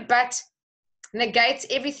 the word but negates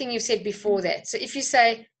everything you've said before that. So if you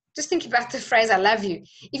say, just think about the phrase, I love you.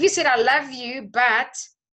 If you said, I love you, but,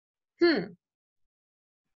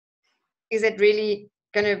 is it really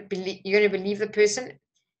going to believe, you're going to believe the person?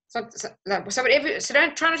 So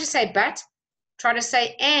don't try not to say but, try to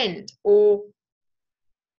say and, or,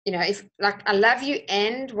 if like, I love you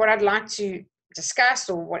and what I'd like to discuss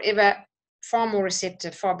or whatever, far more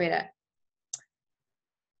receptive, far better.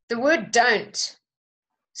 The word don't.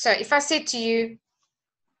 So if I said to you,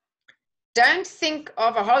 don't think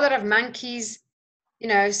of a whole lot of monkeys,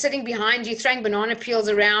 sitting behind you, throwing banana peels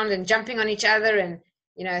around and jumping on each other and,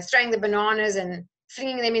 throwing the bananas and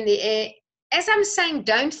flinging them in the air. As I'm saying,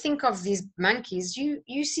 don't think of these monkeys.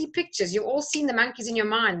 You see pictures. You've all seen the monkeys in your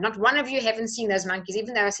mind. Not one of you haven't seen those monkeys,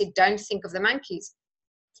 even though I said don't think of the monkeys.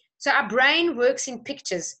 So our brain works in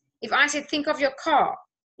pictures. If I said think of your car,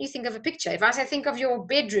 you think of a picture. If I say think of your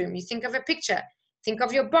bedroom, you think of a picture. Think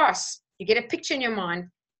of your boss, you get a picture in your mind.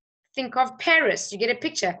 Think of Paris, you get a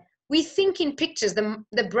picture. We think in pictures.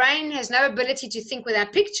 The brain has no ability to think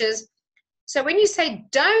without pictures. So when you say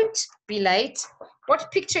don't be late,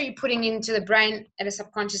 what picture are you putting into the brain at a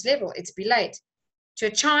subconscious level? It's be late. To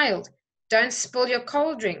a child, don't spill your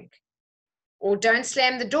cold drink, or don't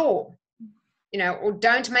slam the door, or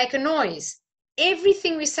don't make a noise.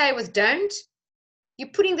 Everything we say with don't, you're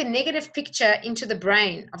putting the negative picture into the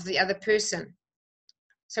brain of the other person.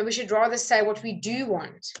 So we should rather say what we do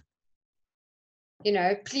want.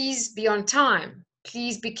 Please be on time.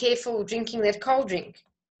 Please be careful drinking that cold drink.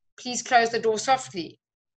 Please close the door softly,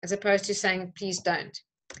 as opposed to saying, please don't.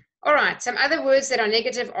 All right, some other words that are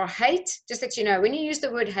negative are hate. Just that you know, when you use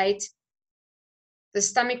the word hate, the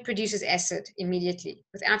stomach produces acid immediately,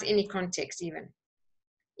 without any context even.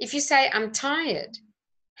 If you say, I'm tired,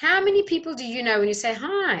 how many people do you know when you say,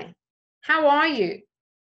 hi, how are you?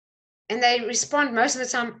 And they respond most of the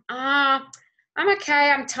time, I'm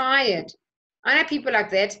okay, I'm tired. I know people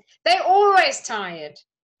like that. They're always tired.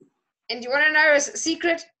 And you want to know a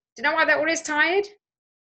secret? Do you know why they're always tired?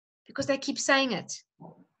 Because they keep saying it.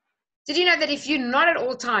 Did you know that if you're not at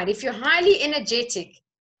all tired, if you're highly energetic,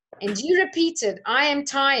 and you repeat it, I am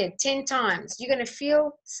tired 10 times, you're going to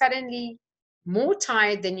feel suddenly more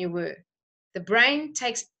tired than you were. The brain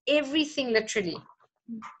takes everything literally.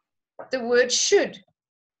 The word should.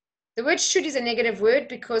 The word should is a negative word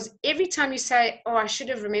because every time you say, oh, I should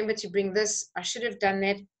have remembered to bring this, I should have done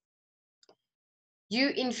that, you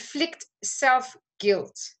inflict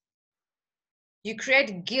self-guilt. You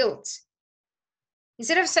create guilt.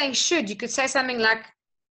 Instead of saying should, you could say something like,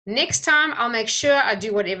 next time I'll make sure I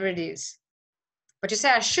do whatever it is. But you say,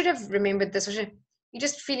 I should have remembered this. You're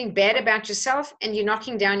just feeling bad about yourself and you're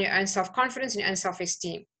knocking down your own self-confidence and your own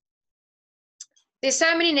self-esteem. There's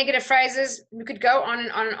so many negative phrases. We could go on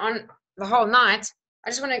and on and on the whole night. I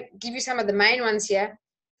just want to give you some of the main ones here.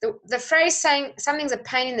 The phrase saying something's a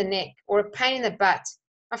pain in the neck or a pain in the butt.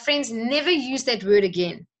 My friends, never use that word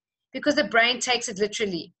again because the brain takes it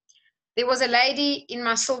literally. There was a lady in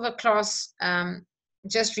my Silva class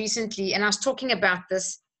just recently, and I was talking about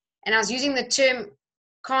this, and I was using the term,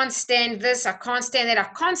 can't stand this, I can't stand that, I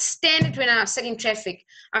can't stand it when I sit in traffic,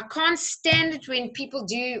 I can't stand it when people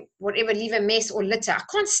do whatever, leave a mess or litter, I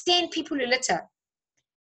can't stand people who litter.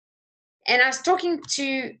 And I was talking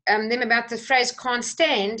to them about the phrase can't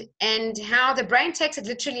stand and how the brain takes it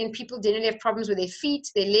literally, and people generally have problems with their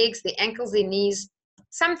feet, their legs, their ankles, their knees,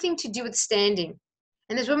 something to do with standing.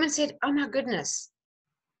 And this woman said, oh my goodness,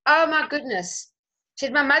 she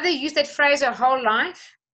said, my mother used that phrase her whole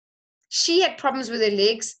life. She had problems with her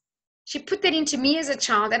legs. She put that into me as a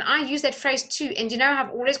child, and I use that phrase too. And you know, I've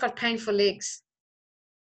always got painful legs.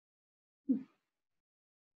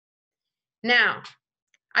 Now,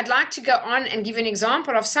 I'd like to go on and give an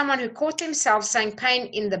example of someone who caught themselves saying pain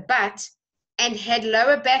in the butt and had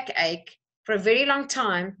lower backache for a very long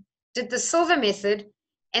time, did the Silva method,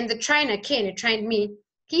 and the trainer, Ken, who trained me,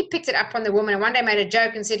 he picked it up on the woman and one day made a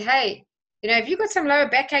joke and said, hey, you know, have you got some lower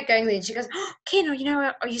backache going there? And she goes, oh, Ken, you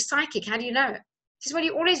know, are you psychic? How do you know? She says, well,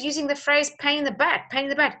 you're always using the phrase pain in the butt, pain in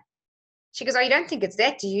the butt. She goes, oh, you don't think it's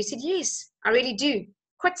that, do you? He said, yes, I really do.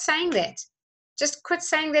 Quit saying that. Just quit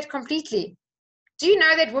saying that completely. Do you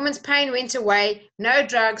know that woman's pain went away? No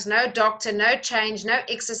drugs, no doctor, no change, no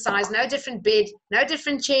exercise, no different bed, no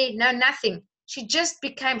different chair, no nothing. She just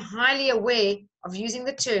became highly aware of using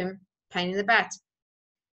the term pain in the butt.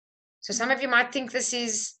 So some of you might think this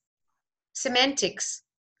is semantics.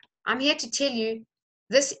 I'm here to tell you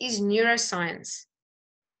this is neuroscience,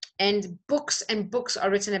 and books are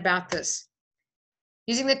written about this.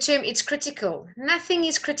 Using the term it's critical. Nothing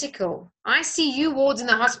is critical. ICU wards in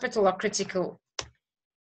the hospital are critical.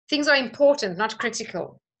 Things are important, not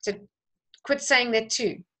critical. So quit saying that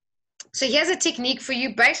too. So here's a technique for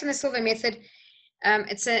you based on the Silva method.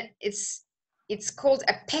 It's called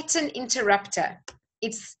a pattern interrupter.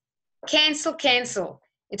 It's cancel.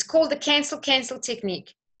 It's called the cancel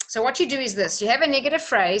technique. So what you do is this. You have a negative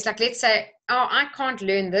phrase, like let's say, oh, I can't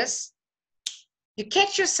learn this. You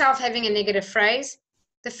catch yourself having a negative phrase.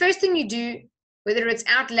 The first thing you do, whether it's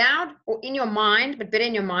out loud or in your mind, but better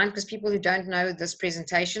in your mind, because people who don't know this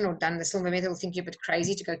presentation or done the Silva method will think you're a bit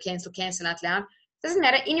crazy to go cancel out loud. It doesn't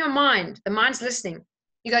matter. In your mind, the mind's listening.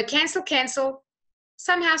 You go cancel.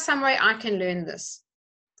 Somehow, some way, I can learn this.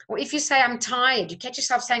 Or if you say, I'm tired, you catch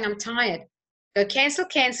yourself saying, I'm tired. Go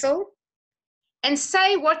cancel, and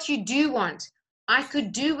say what you do want. I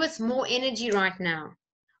could do with more energy right now.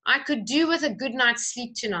 I could do with a good night's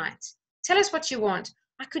sleep tonight. Tell us what you want.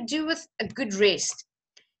 I could do with a good rest.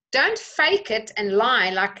 Don't fake it and lie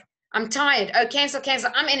like, I'm tired. Oh, cancel.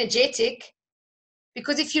 I'm energetic.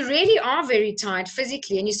 Because if you really are very tired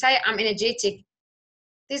physically and you say, I'm energetic,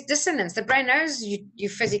 there's dissonance. The brain knows you're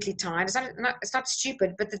physically tired. It's not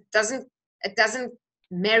stupid, but it doesn't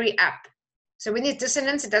marry up. So when there's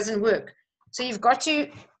dissonance, it doesn't work. So you've got to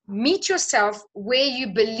meet yourself where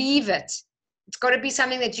you believe it. It's got to be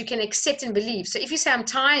something that you can accept and believe. So if you say, I'm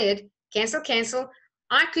tired, cancel,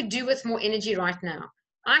 I could do with more energy right now.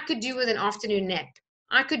 I could do with an afternoon nap.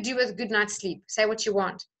 I could do with a good night's sleep. Say what you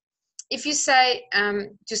want. If you say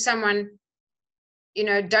to someone, you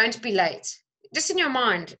know, don't be late, just in your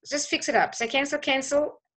mind, just fix it up. Say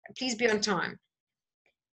cancel, please be on time.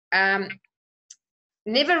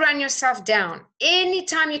 Never run yourself down.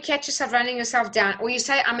 Anytime you catch yourself running yourself down, or you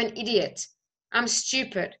say, I'm an idiot, I'm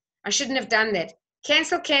stupid, I shouldn't have done that.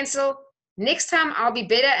 Cancel. Next time I'll be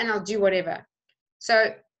better and I'll do whatever.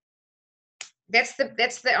 So that's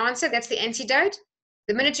the answer. That's the antidote.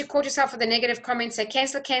 The minute you caught yourself with a negative comment, say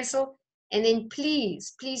cancel, and then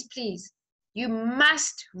please, you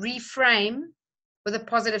must reframe with a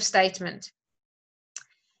positive statement.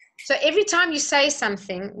 So every time you say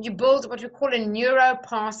something, you build what we call a neuro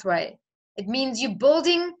pathway. It means you're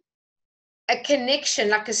building a connection,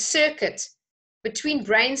 like a circuit between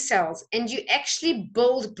brain cells, and you actually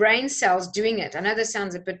build brain cells doing it. I know this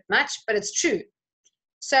sounds a bit much, but it's true.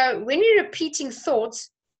 So when you're repeating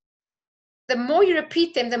thoughts, the more you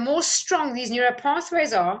repeat them, the more strong these neuro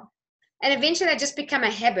pathways are, And eventually they just become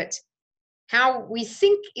a habit. How we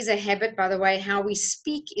think is a habit, by the way. How we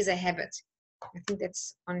speak is a habit. I think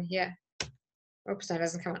that's on here. Oops, no, it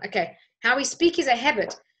doesn't come on. Okay. How we speak is a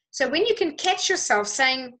habit. So when you can catch yourself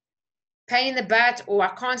saying pain in the butt or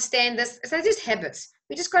I can't stand this, they're just habits.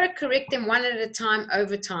 We just got to correct them one at a time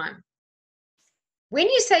over time. When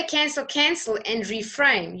you say cancel, cancel and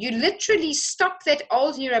reframe, you literally stop that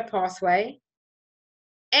old neural pathway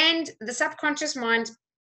and the subconscious mind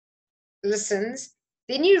listens.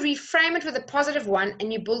 Then you reframe it with a positive one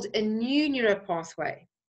and you build a new neural pathway.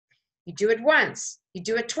 You do it once, you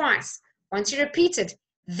do it twice. Once you repeat it,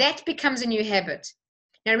 that becomes a new habit.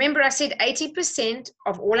 Now remember I said 80%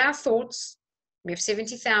 of all our thoughts, we have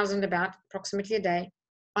 70,000 about approximately a day,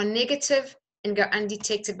 are negative and go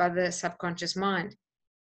undetected by the subconscious mind.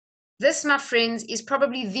 This, my friends, is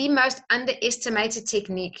probably the most underestimated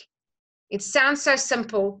technique. It sounds so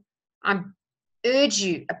simple. I urge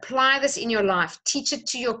you, apply this in your life. Teach it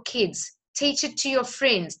to your kids. Teach it to your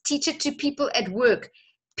friends. Teach it to people at work.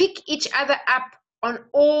 Pick each other up on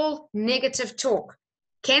all negative talk.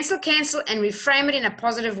 Cancel, cancel, and reframe it in a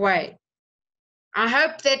positive way. I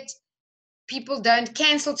hope that people don't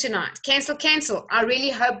cancel tonight. Cancel, cancel. I really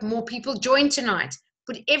hope more people join tonight.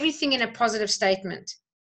 Put everything in a positive statement.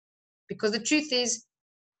 Because the truth is,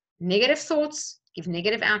 negative thoughts give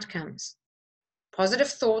negative outcomes. Positive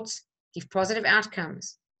thoughts give positive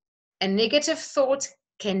outcomes. A negative thought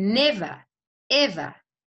can never, ever,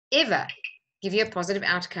 ever give you a positive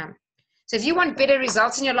outcome. So if you want better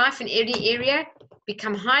results in your life in any area,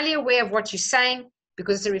 become highly aware of what you're saying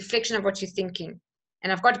because it's a reflection of what you're thinking.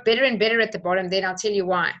 And I've got better and better at the bottom, then I'll tell you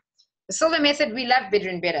why. The Silva method, we love better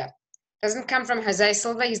and better. Doesn't come from Jose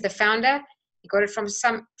Silva, he's the founder. He got it from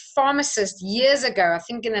some pharmacist years ago, I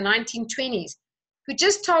think in the 1920s, who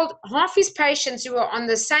just told half his patients who were on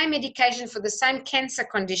the same medication for the same cancer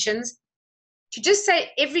conditions to just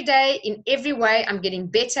say every day, in every way, I'm getting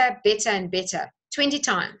better, better, and better, 20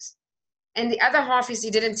 times. And the other half is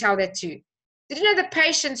he didn't tell that to. Did you know the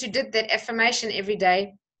patients who did that affirmation every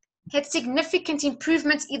day had significant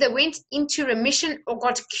improvements, either went into remission or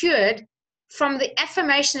got cured from the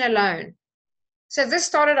affirmation alone? So this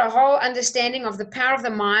started a whole understanding of the power of the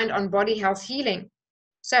mind on body health healing.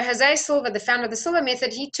 So Jose Silva, the founder of the Silva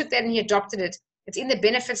method, he took that and he adopted it. It's in the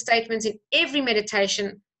benefit statements in every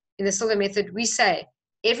meditation in the Silva method. We say,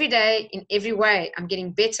 every day, in every way, I'm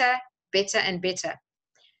getting better, better, and better.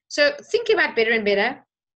 So think about better and better.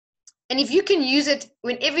 And if you can use it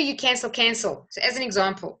whenever you cancel, cancel. So as an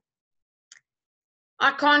example,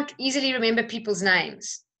 I can't easily remember people's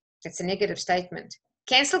names. That's a negative statement.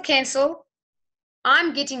 Cancel, cancel.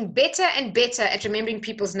 I'm getting better and better at remembering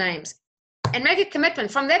people's names. And make a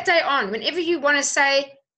commitment from that day on, whenever you want to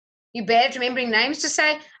say you're bad at remembering names, to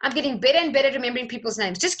say, I'm getting better and better at remembering people's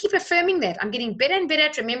names. Just keep affirming that. I'm getting better and better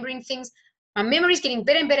at remembering things. My memory is getting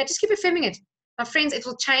better and better. Just keep affirming it. My friends, it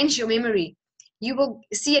will change your memory. You will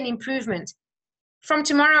see an improvement. From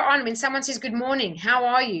tomorrow on, when someone says, good morning, how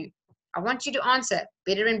are you? I want you to answer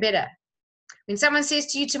better and better. When someone says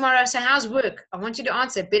to you tomorrow, so how's work? I want you to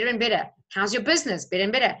answer better and better. How's your business? Better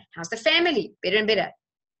and better. How's the family? Better and better.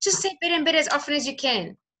 Just say better and better as often as you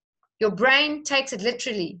can. Your brain takes it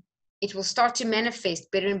literally. It will start to manifest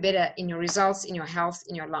better and better in your results, in your health,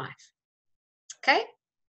 in your life. Okay?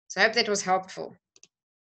 So I hope that was helpful.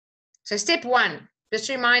 So step one, just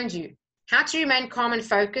to remind you, how to remain calm and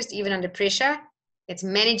focused even under pressure. It's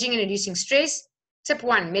managing and reducing stress. Tip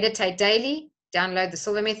one, meditate daily. Download the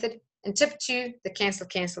Silva method. And tip two, the cancel,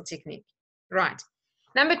 cancel technique. Right.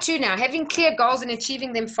 Number two now, having clear goals and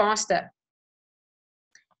achieving them faster.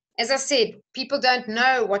 As I said, people don't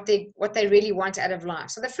know what they really want out of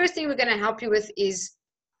life. So the first thing we're going to help you with is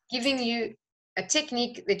giving you a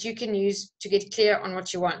technique that you can use to get clear on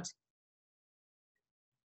what you want.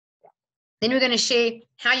 Then we're going to share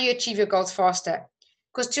how you achieve your goals faster.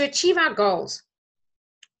 Because to achieve our goals,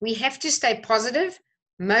 we have to stay positive,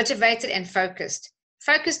 motivated, and focused.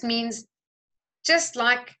 Focused means just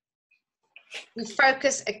like we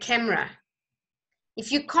focus a camera.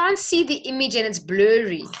 If you can't see the image and it's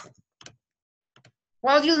blurry,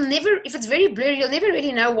 well, you'll never, if it's very blurry, you'll never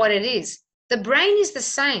really know what it is. The brain is the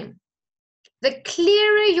same. The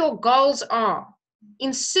clearer your goals are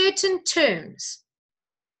in certain terms,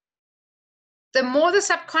 the more the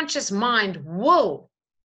subconscious mind will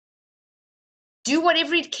do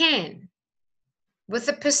whatever it can with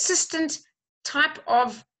a persistent type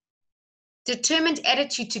of determined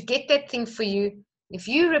attitude to get that thing for you if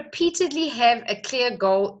you repeatedly have a clear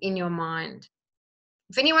goal in your mind.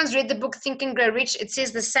 If anyone's read the book Think and Grow Rich, it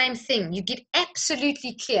says the same thing. You get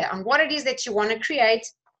absolutely clear on what it is that you want to create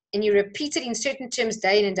and you repeat it in certain terms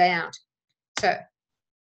day in and day out. So,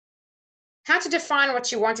 how to define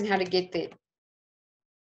what you want and how to get there.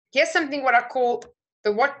 Here's something what I call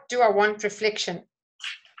the what do I want reflection.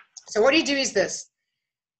 So what you do is this.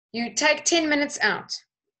 You take 10 minutes out.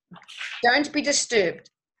 Don't be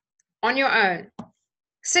disturbed. On your own.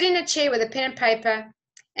 Sit in a chair with a pen and paper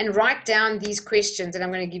and write down these questions that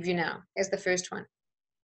I'm going to give you now. Here's the first one.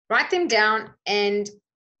 Write them down and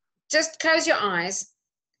just close your eyes.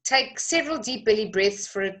 Take several deep belly breaths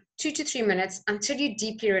for 2 to 3 minutes until you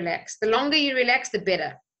deeply relax. The longer you relax, the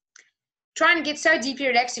better. Try and get so deeply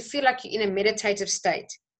relaxed you feel like you're in a meditative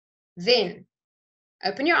state. Then,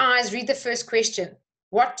 open your eyes, read the first question.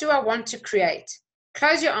 What do I want to create?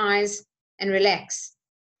 Close your eyes and relax.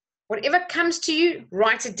 Whatever comes to you,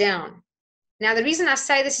 write it down. Now, the reason I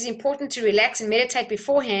say this is important to relax and meditate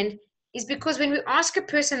beforehand is because when we ask a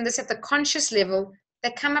person this at the conscious level,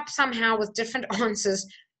 they come up somehow with different answers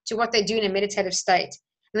to what they do in a meditative state.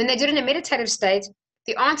 And when they do it in a meditative state,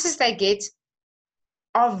 the answers they get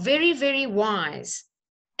are very, very wise.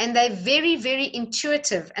 And they're very, very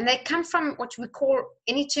intuitive. And they come from what we call,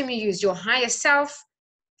 any term you use, your higher self,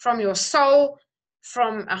 from your soul,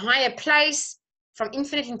 from a higher place, from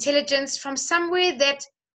infinite intelligence, from somewhere that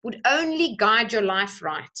would only guide your life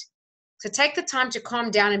right. So take the time to calm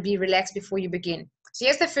down and be relaxed before you begin. So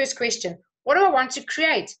here's the first question. What do I want to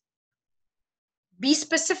create? Be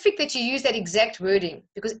specific that you use that exact wording,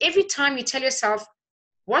 because every time you tell yourself,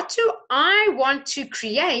 what do I want to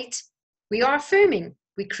create? We are affirming.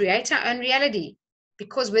 We create our own reality,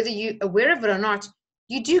 because whether you're aware of it or not,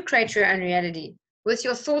 you do create your own reality with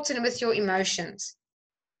your thoughts and with your emotions.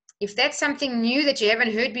 If that's something new that you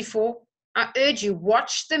haven't heard before, I urge you,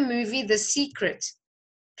 watch the movie The Secret.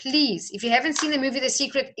 Please, if you haven't seen the movie The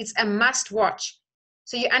Secret, it's a must watch.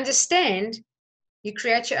 So you understand you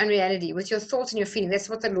create your own reality with your thoughts and your feelings. That's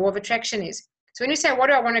what the law of attraction is. So when we say, what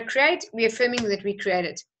do I want to create? We're affirming that we create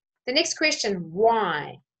it. The next question,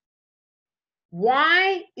 why?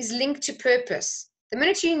 Why is linked to purpose. The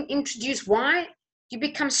minute you introduce why, you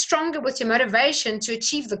become stronger with your motivation to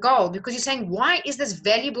achieve the goal, because you're saying, why is this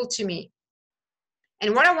valuable to me?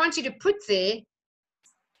 And what I want you to put there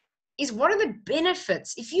is, what are the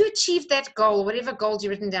benefits? If you achieve that goal, whatever goals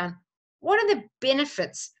you've written down, what are the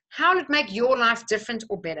benefits? How will it make your life different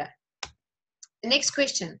or better? The next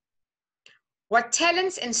question, what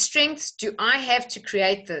talents and strengths do I have to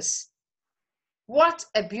create this? What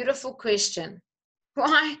a beautiful question.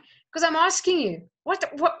 Why? Because I'm asking you, what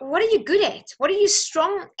are you good at? What are you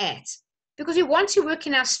strong at? Because we want to work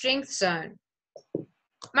in our strength zone.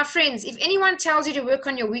 My friends, if anyone tells you to work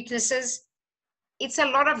on your weaknesses, it's a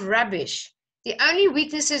lot of rubbish. The only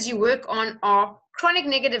weaknesses you work on are chronic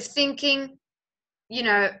negative thinking,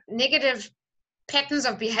 negative patterns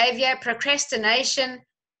of behavior, procrastination,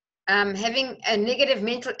 having a negative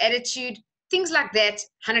mental attitude, things like that.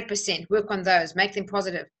 100% work on those, make them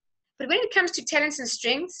positive. But when it comes to talents and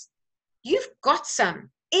strengths, you've got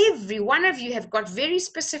some. Every one of you have got very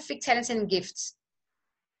specific talents and gifts.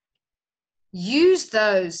 Use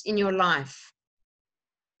those in your life,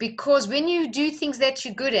 because when you do things that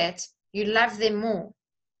you're good at, you love them more.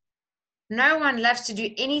 No one loves to do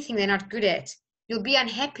anything they're not good at. You'll be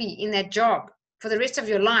unhappy in that job for the rest of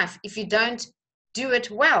your life if you don't do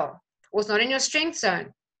it well, or it's not in your strength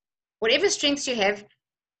zone. Whatever strengths you have,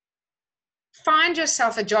 find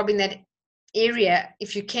yourself a job in that area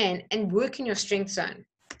if you can, and work in your strength zone.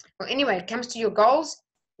 Well, anyway, it comes to your goals.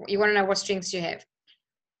 You want to know what strengths you have.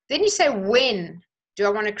 Then you say, when do I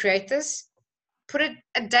want to create this? Put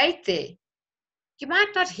a date there. You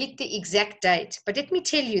might not hit the exact date, but let me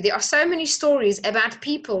tell you, there are so many stories about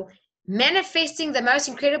people manifesting the most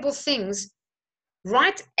incredible things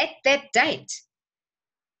right at that date.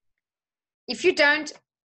 If you don't,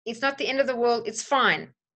 it's not the end of the world. It's fine.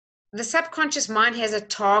 The subconscious mind has a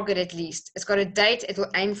target at least. It's got a date. It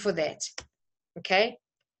will aim for that. Okay?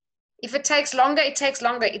 If it takes longer, it takes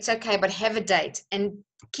longer. It's okay, but have a date and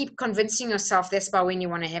keep convincing yourself that's by when you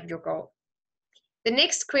want to have your goal. The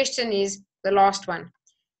next question is the last one.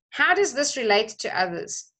 How does this relate to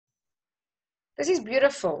others? This is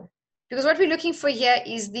beautiful, because what we're looking for here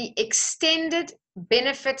is the extended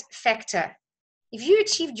benefit factor. If you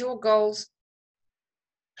achieved your goals,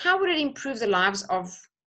 how would it improve the lives of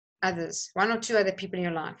others, one or two other people in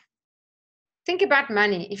your life? Think about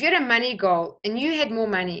money. If you had a money goal and you had more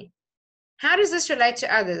money, how does this relate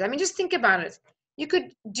to others? I mean, just think about it. You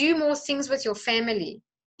could do more things with your family.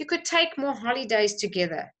 You could take more holidays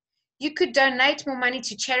together. You could donate more money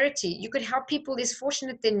to charity. You could help people less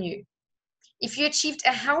fortunate than you. If you achieved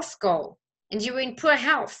a health goal and you were in poor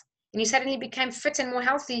health and you suddenly became fit and more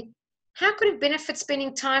healthy, how could it benefit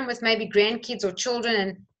spending time with maybe grandkids or children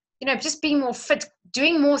and just being more fit,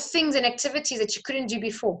 doing more things and activities that you couldn't do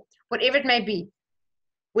before, whatever it may be.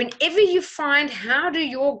 Whenever you find how do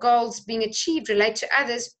your goals being achieved relate to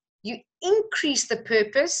others, you increase the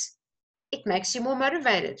purpose, it makes you more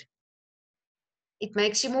motivated. It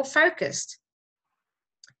makes you more focused.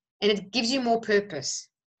 And it gives you more purpose.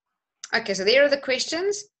 Okay, so there are the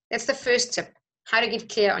questions. That's the first tip, how to get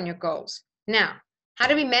clear on your goals. Now, how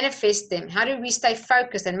do we manifest them? How do we stay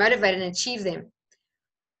focused and motivated and achieve them?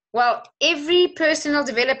 Well, every personal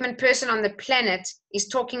development person on the planet is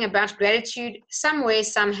talking about gratitude somewhere,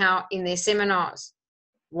 somehow in their seminars.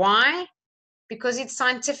 Why? Because it's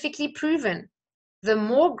scientifically proven. The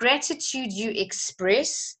more gratitude you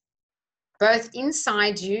express, both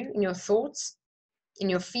inside you, in your thoughts, in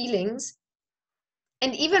your feelings,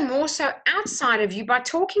 and even more so outside of you by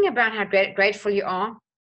talking about how grateful you are,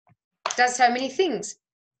 does so many things.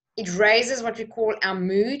 It raises what we call our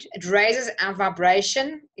mood. It raises our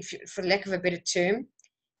vibration, for lack of a better term.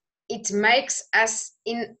 It makes us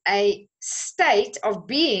in a state of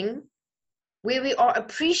being where we are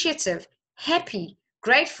appreciative, happy,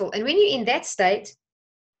 grateful. And when you're in that state,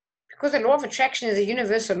 because the law of attraction is a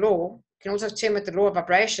universal law, you can also term it the law of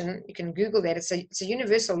vibration. You can Google that. It's a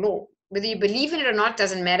universal law. Whether you believe in it or not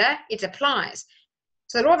doesn't matter. It applies.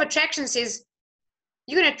 So the law of attraction says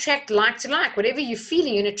you're going to attract like to like. Whatever you're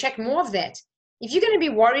feeling, you're going to attract more of that. If you're going to be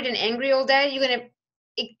worried and angry all day, you're going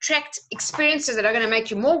to attract experiences that are going to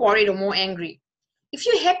make you more worried or more angry. If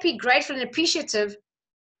you're happy, grateful, and appreciative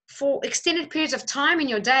for extended periods of time in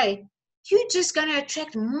your day, you're just going to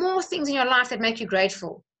attract more things in your life that make you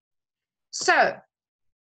grateful. So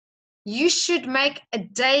you should make a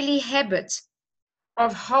daily habit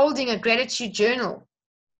of holding a gratitude journal.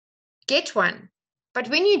 Get one. But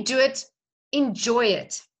when you do it, enjoy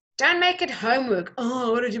it. Don't make it homework. Oh,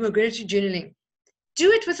 I want to do my gratitude journaling.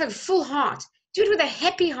 Do it with a full heart. Do it with a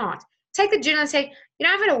happy heart. Take the journal and say,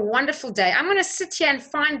 I've had a wonderful day. I'm going to sit here and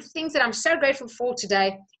find things that I'm so grateful for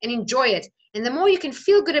today and enjoy it. And the more you can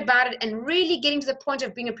feel good about it and really getting to the point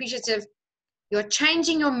of being appreciative, you're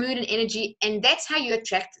changing your mood and energy, and that's how you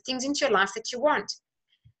attract things into your life that you want.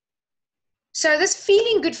 So this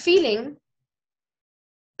feeling good feeling,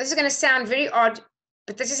 this is going to sound very odd,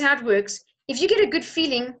 but this is how it works. If you get a good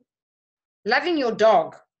feeling loving your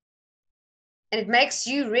dog, and it makes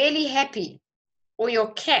you really happy, or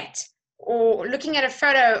your cat, or looking at a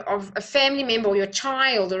photo of a family member or your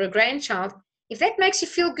child or a grandchild, if that makes you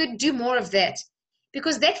feel good, do more of that,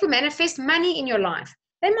 because that will manifest money in your life.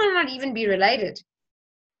 They might not even be related.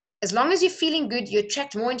 As long as you're feeling good, you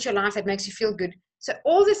attract more into your life that makes you feel good. So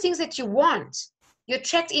all the things that you want, you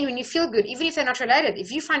attract in when you feel good, even if they're not related,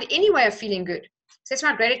 if you find any way of feeling good. So that's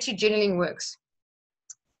how gratitude journaling works.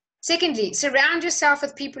 Secondly, surround yourself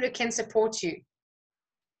with people who can support you.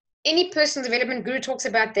 Any personal development guru talks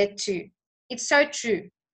about that too. It's so true.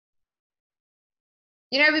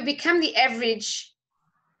 We become the average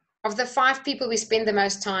of the 5 people we spend the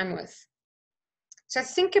most time with. So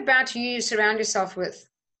think about who you surround yourself with.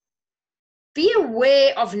 Be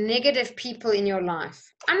aware of negative people in your life.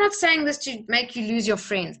 I'm not saying this to make you lose your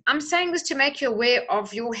friends. I'm saying this to make you aware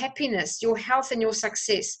of your happiness, your health, and your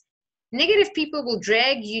success. Negative people will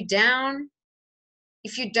drag you down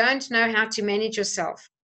if you don't know how to manage yourself.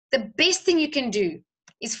 The best thing you can do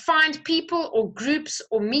is find people or groups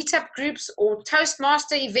or meetup groups or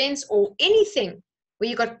Toastmaster events or anything where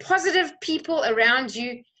you've got positive people around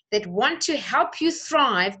you that want to help you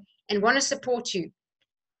thrive and want to support you.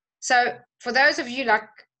 So for those of you like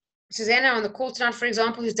Susanna on the call tonight, for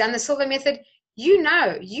example, who's done the Silva method, you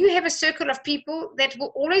have a circle of people that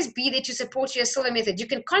will always be there to support your Silva method. You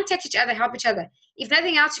can contact each other, help each other. If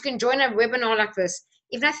nothing else, you can join a webinar like this.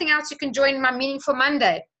 If nothing else, you can join my Meaningful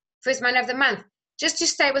Monday, first Monday of the month, just to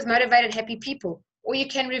stay with motivated, happy people. Or you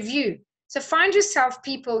can review. So find yourself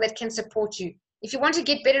people that can support you. If you want to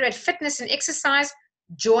get better at fitness and exercise,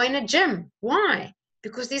 join a gym. Why?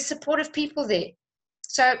 Because there's supportive people there.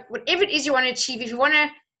 So whatever it is you want to achieve, if you want to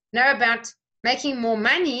know about making more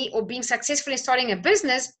money or being successful in starting a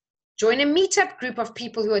business, join a meetup group of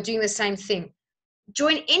people who are doing the same thing.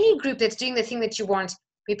 Join any group that's doing the thing that you want,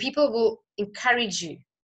 where people will encourage you.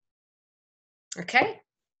 Okay?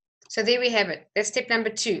 So there we have it. That's step number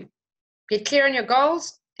 2. Get clear on your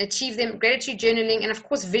goals, achieve them, gratitude journaling, and of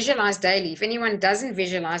course, visualize daily. If anyone doesn't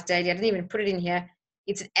visualize daily, I didn't even put it in here,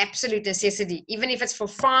 it's an absolute necessity. Even if it's for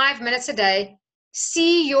 5 minutes a day,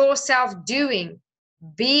 see yourself doing,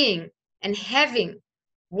 being, and having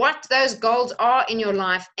what those goals are in your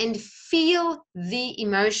life and feel the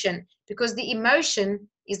emotion, because the emotion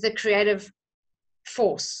is the creative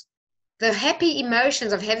force. The happy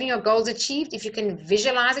emotions of having your goals achieved, if you can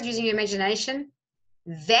visualize it using your imagination,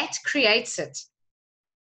 That creates it.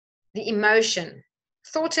 The emotion.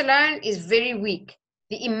 Thought alone is very weak.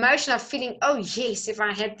 The emotion of feeling, oh yes, if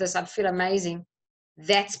I had this, I'd feel amazing.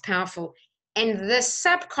 That's powerful. And the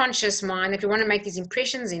subconscious mind, if you want to make these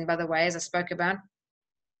impressions in, by the way, as I spoke about,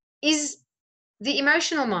 is the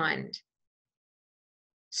emotional mind.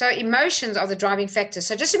 So emotions are the driving factor.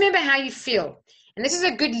 So just remember how you feel. And this is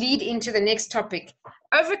a good lead into the next topic.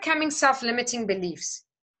 Overcoming self-limiting beliefs.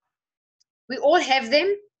 We all have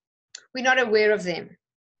them. We're not aware of them.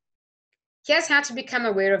 Here's how to become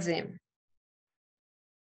aware of them.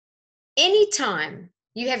 Anytime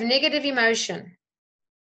you have negative emotion,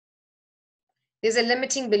 there's a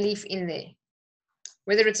limiting belief in there.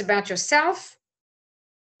 Whether it's about yourself,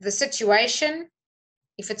 the situation,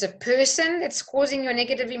 if it's a person that's causing your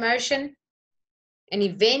negative emotion, an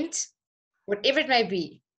event, whatever it may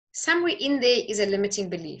be, somewhere in there is a limiting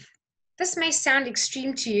belief. This may sound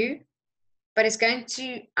extreme to you, but it's going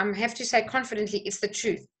to, I have to say confidently, it's the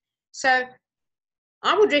truth. So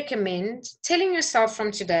I would recommend telling yourself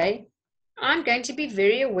from today, I'm going to be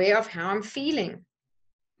very aware of how I'm feeling.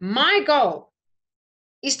 My goal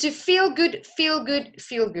is to feel good, feel good,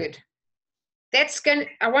 feel good.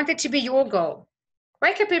 I want that to be your goal.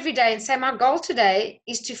 Wake up every day and say, my goal today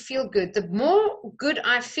is to feel good. The more good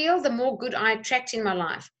I feel, the more good I attract in my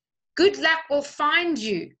life. Good luck will find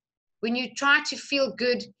you when you try to feel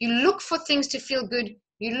good. You look for things to feel good.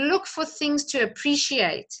 You look for things to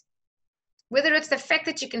appreciate. Whether it's the fact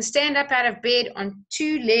that you can stand up out of bed on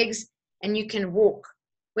 2 legs and you can walk.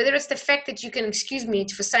 Whether it's the fact that you can, excuse me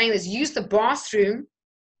for saying this, use the bathroom,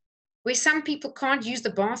 where some people can't use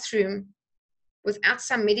the bathroom without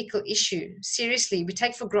some medical issue. Seriously, we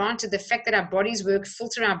take for granted the fact that our bodies work,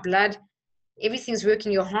 filter our blood, everything's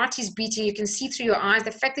working, your heart is beating, you can see through your eyes,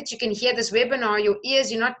 the fact that you can hear this webinar, your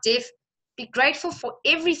ears, you're not deaf. Be grateful for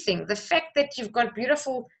everything. The fact that you've got a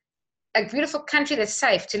beautiful country that's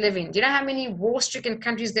safe to live in. Do you know how many war-stricken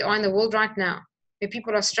countries there are in the world right now, where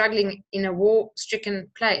people are struggling in a war-stricken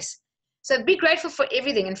place? So be grateful for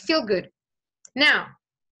everything and feel good. Now,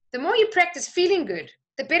 the more you practice feeling good,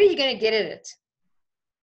 the better you're going to get at it.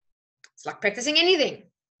 It's like practicing anything.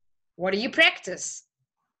 What do you practice?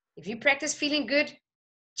 If you practice feeling good,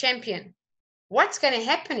 champion. What's going to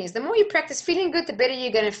happen is the more you practice feeling good, the better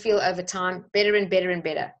you're going to feel over time, better and better and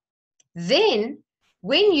better. Then,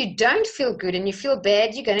 when you don't feel good and you feel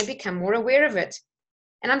bad, you're going to become more aware of it.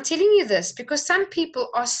 And I'm telling you this because some people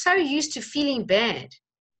are so used to feeling bad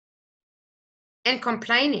and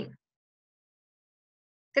complaining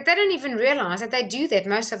that they don't even realize that they do that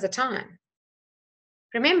most of the time.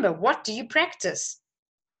 Remember, what do you practice?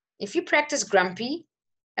 If you practice grumpy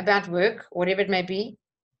about work, or whatever it may be,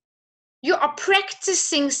 you are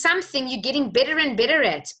practicing something you're getting better and better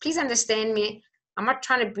at. Please understand me. I'm not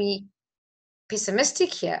trying to be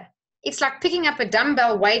pessimistic here. It's like picking up a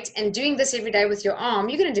dumbbell weight and doing this every day with your arm.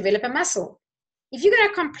 You're going to develop a muscle. If you're going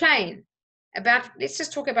to complain about, let's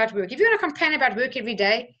just talk about work. If you're going to complain about work every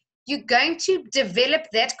day, you're going to develop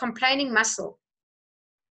that complaining muscle.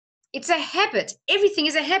 It's a habit. Everything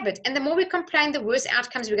is a habit. And the more we complain, the worse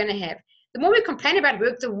outcomes we're going to have. The more we complain about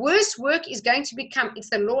work, the worse work is going to become. It's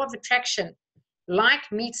the law of attraction. Like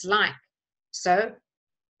meets like. So,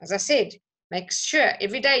 as I said, make sure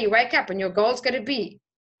every day you wake up and your goal is going to be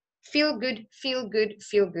feel good, feel good,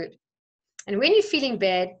 feel good. And when you're feeling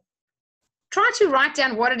bad, try to write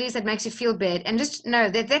down what it is that makes you feel bad and just know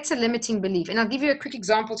that that's a limiting belief. And I'll give you a quick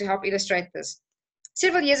example to help illustrate this.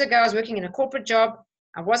 Several years ago, I was working in a corporate job.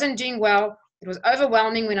 I wasn't doing well. It was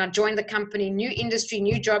overwhelming when I joined the company, new industry,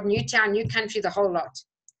 new job, new town, new country, the whole lot.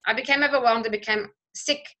 I became overwhelmed. I became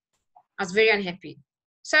sick. I was very unhappy.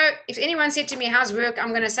 So if anyone said to me, how's work? I'm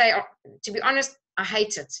going to say, oh, to be honest, I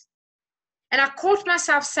hate it. And I caught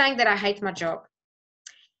myself saying that I hate my job.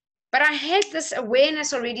 But I had this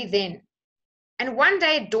awareness already then. And one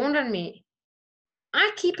day it dawned on me,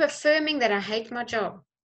 I keep affirming that I hate my job.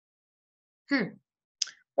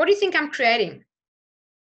 What do you think I'm creating?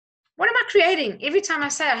 What am I creating every time I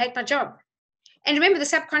say I hate my job? And remember, the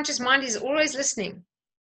subconscious mind is always listening.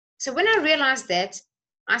 So when I realized that,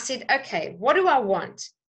 I said, okay, what do I want?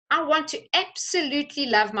 I want to absolutely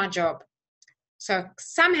love my job. So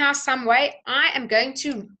somehow, some way, I am going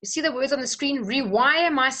to, see the words on the screen,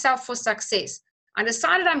 rewire myself for success. I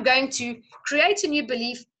decided I'm going to create a new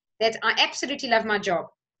belief that I absolutely love my job,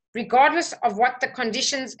 regardless of what the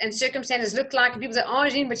conditions and circumstances look like. People say, oh,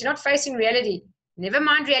 Jeanine, but you're not facing reality. Never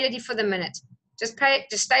mind reality for the minute. Just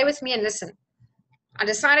stay with me and listen. I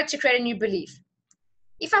decided to create a new belief.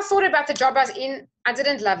 If I thought about the job I was in, I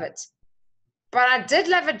didn't love it. But I did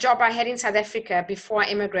love a job I had in South Africa before I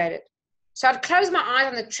immigrated. So I'd close my eyes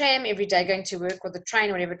on the tram every day going to work, or the train,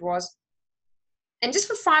 or whatever it was. And just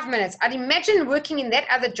for 5 minutes, I'd imagine working in that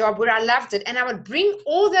other job where I loved it, and I would bring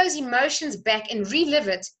all those emotions back and relive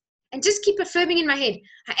it and just keep affirming in my head,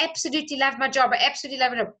 I absolutely love my job. I absolutely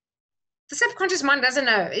love it. The subconscious mind doesn't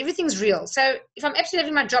know. Everything's real. So if I'm absolutely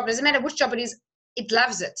loving my job, it doesn't matter which job it is, it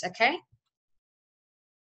loves it, okay?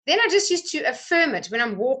 Then I just used to affirm it when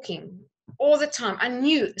I'm walking all the time. I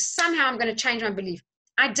knew somehow I'm going to change my belief.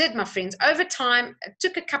 I did, my friends. Over time, it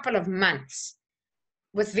took a couple of months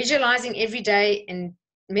with visualizing every day and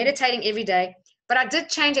meditating every day. But I did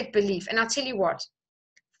change that belief. And I'll tell you what,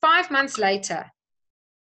 5 months later,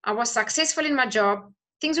 I was successful in my job.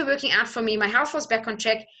 Things were working out for me. My health was back on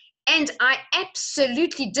track. And I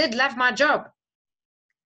absolutely did love my job.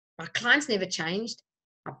 My clients never changed.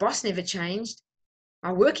 My boss never changed.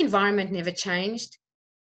 My work environment never changed.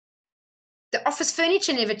 The office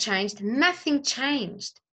furniture never changed. Nothing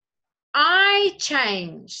changed. I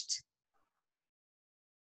changed.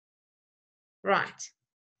 Right.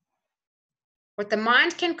 What the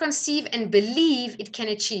mind can conceive and believe, it can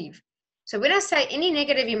achieve. So when I say any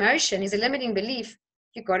negative emotion is a limiting belief,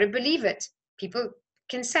 you've got to believe it. People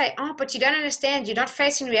can say, oh, but you don't understand. You're not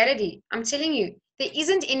facing reality. I'm telling you, there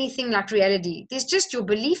isn't anything like reality. There's just your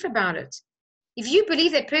belief about it. If you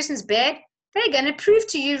believe that person's bad, they're going to prove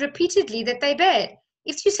to you repeatedly that they're bad.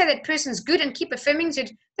 If you say that person's good and keep affirming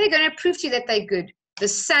it, they're going to prove to you that they're good. The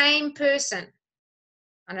same person.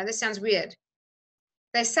 I know this sounds weird.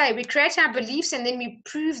 They say we create our beliefs and then we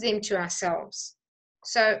prove them to ourselves.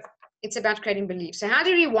 So it's about creating beliefs. So how do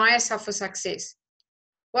you rewire yourself for success?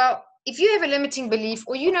 Well, if you have a limiting belief,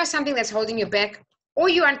 or you know something that's holding you back, or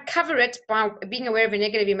you uncover it by being aware of a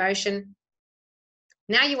negative emotion,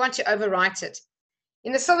 now you want to overwrite it.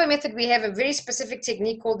 In the Silva method, we have a very specific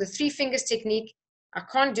technique called the 3 fingers technique. I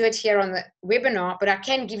can't do it here on the webinar, but I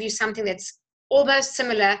can give you something that's almost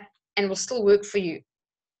similar and will still work for you.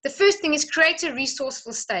 The first thing is create a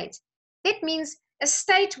resourceful state. That means a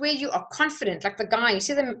state where you are confident, like the guy, you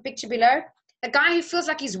see the picture below? A guy who feels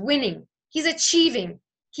like he's winning, he's achieving,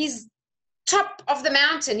 he's top of the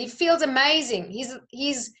mountain, he feels amazing,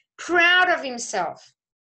 he's proud of himself.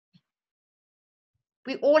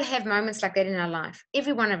 We all have moments like that in our life,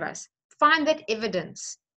 every one of us. Find that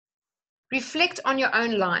evidence. Reflect on your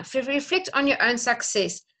own life, reflect on your own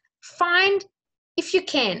success. Find, if you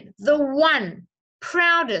can, the one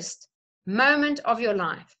proudest moment of your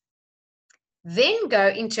life. Then go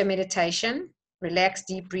into a meditation, relax,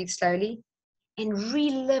 deep, breathe slowly, and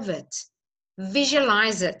relive it.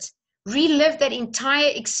 Visualize it. Relive that entire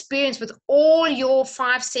experience with all your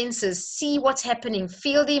 5 senses. See what's happening.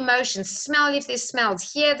 Feel the emotions. Smell if there's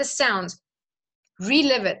smells. Hear the sounds.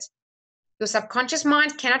 Relive it. Your subconscious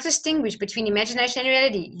mind cannot distinguish between imagination and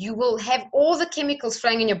reality. You will have all the chemicals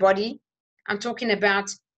flowing in your body. I'm talking about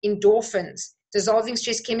endorphins, dissolving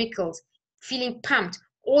stress chemicals, feeling pumped.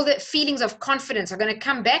 All the feelings of confidence are going to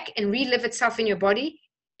come back and relive itself in your body.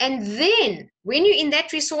 And then when you're in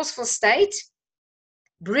that resourceful state,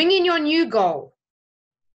 bring in your new goal,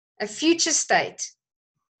 a future state,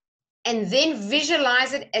 and then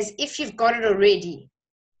visualize it as if you've got it already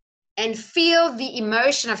and feel the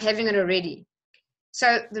emotion of having it already.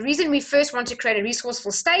 So the reason we first want to create a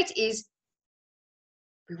resourceful state is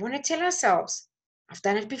we want to tell ourselves, I've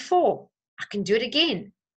done it before, I can do it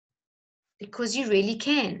again, because you really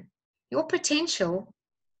can. Your potential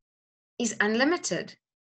is unlimited.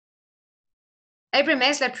 Abraham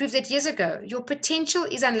Maslow proved that years ago. Your potential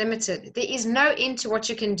is unlimited. There is no end to what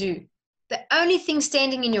you can do. The only thing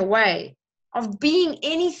standing in your way of being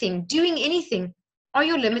anything, doing anything, are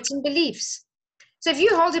your limiting beliefs. So if you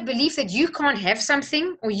hold a belief that you can't have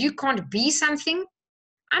something or you can't be something,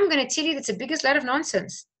 I'm going to tell you that's the biggest load of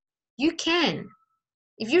nonsense. You can.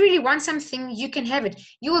 If you really want something, you can have it.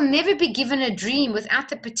 You will never be given a dream without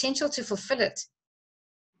the potential to fulfill it.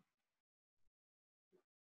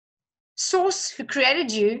 Source, who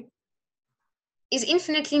created you, is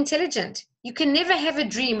infinitely intelligent. You can never have a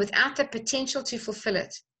dream without the potential to fulfill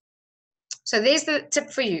it. So there's the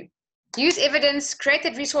tip for you. Use evidence, create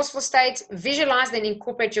that resourceful state, visualize, then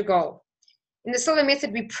incorporate your goal. In the Silva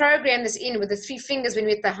method, we program this in with the 3 fingers when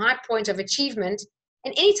we're at the high point of achievement.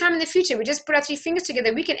 And anytime in the future, we just put our 3 fingers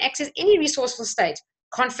together, we can access any resourceful state.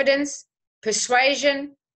 Confidence,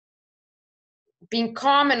 persuasion, being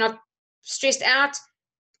calm and not stressed out,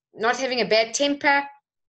 not having a bad temper,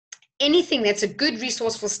 anything that's a good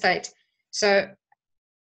resourceful state. So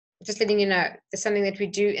just letting you know, it's something that we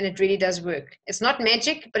do and it really does work. It's not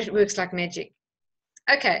magic, but it works like magic.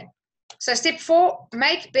 Okay, so step 4,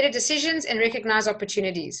 make better decisions and recognize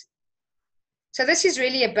opportunities. So this is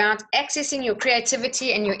really about accessing your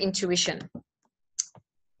creativity and your intuition.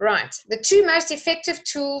 Right. The two most effective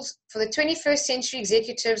tools for the 21st century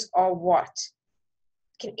executives are what?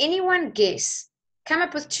 Can anyone guess? Come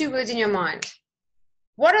up with 2 words in your mind.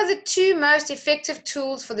 What are the 2 most effective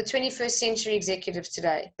tools for the 21st century executives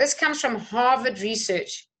today? This comes from Harvard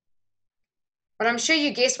research. Well, I'm sure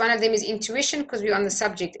you guessed one of them is intuition because we're on the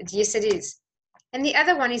subject. Yes, it is. And the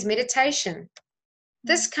other one is meditation.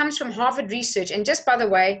 This comes from Harvard research. And just by the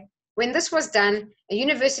way, when this was done, a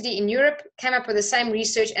university in Europe came up with the same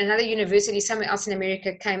research, and another university somewhere else in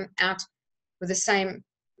America came out with the same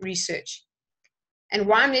research. And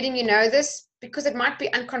why I'm letting you know this? Because it might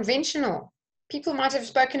be unconventional. People might have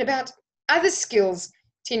spoken about other skills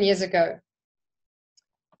 10 years ago.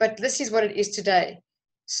 But this is what it is today.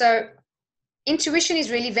 So intuition is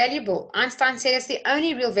really valuable. Einstein said it's the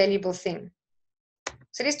only real valuable thing.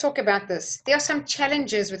 So let's talk about this. There are some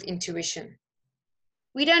challenges with intuition.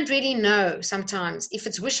 We don't really know sometimes if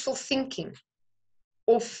it's wishful thinking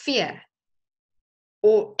or fear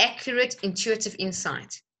or accurate intuitive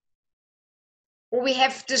insight. Or we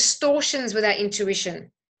have distortions with our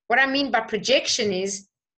intuition. What I mean by projection is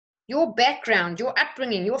your background, your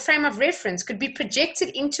upbringing, your frame of reference could be projected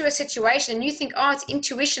into a situation and you think, oh, it's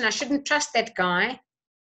intuition, I shouldn't trust that guy.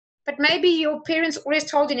 But maybe your parents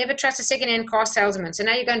always told you never trust a second-hand car salesman. So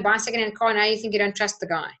now you go and buy a second-hand car and now you think you don't trust the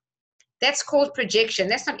guy. That's called projection.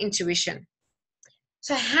 That's not intuition.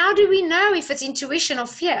 So how do we know if it's intuition or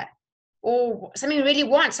fear or something you really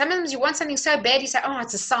want? Sometimes you want something so bad, you say, oh,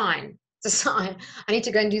 it's a sign. It's a sign. I need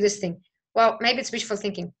to go and do this thing. Well, maybe it's wishful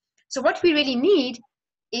thinking. So what we really need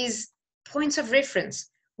is points of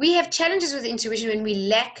reference. We have challenges with intuition when we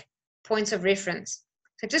lack points of reference.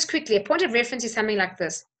 So just quickly, a point of reference is something like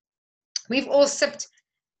this. We've all sipped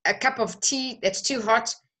a cup of tea that's too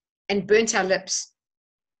hot and burnt our lips.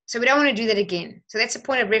 So we don't want to do that again. So that's a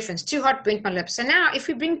point of reference. Too hot, burnt my lips. So now if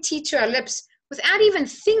we bring tea to our lips without even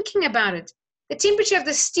thinking about it, the temperature of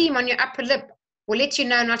the steam on your upper lip will let you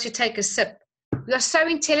know not to take a sip. We are so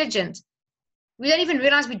intelligent. We don't even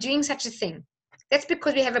realize we're doing such a thing. That's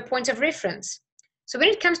because we have a point of reference. So when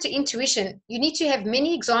it comes to intuition, you need to have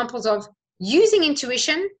many examples of using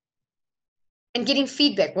intuition and getting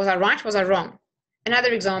feedback. Was I right? Was I wrong?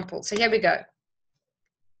 Another example. So here we go.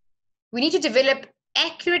 We need to develop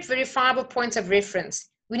accurate, verifiable points of reference.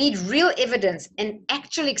 We need real evidence and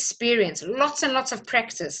actual experience, lots and lots of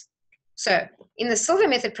practice. So in the Silva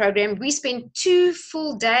Method program, we spend 2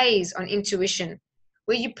 full days on intuition,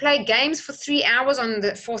 where you play games for 3 hours on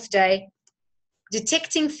the 4th day,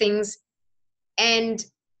 detecting things and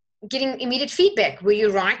getting immediate feedback. Were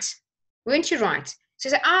you right? Weren't you right? So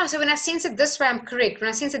you say, so when I sense it this way, I'm correct. When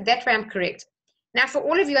I sense it that way, I'm correct. Now, for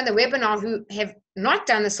all of you on the webinar who have not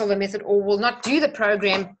done the Silva Method or will not do the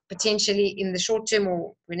program potentially in the short term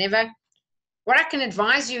or whenever, what I can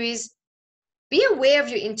advise you is be aware of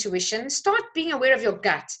your intuition. Start being aware of your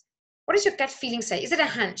gut. What does your gut feeling say? Is it a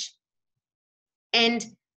hunch? And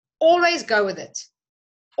always go with it.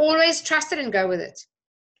 Always trust it and go with it.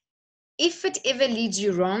 If it ever leads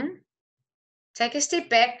you wrong, take a step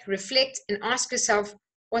back, reflect, and ask yourself,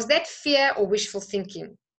 was that fear or wishful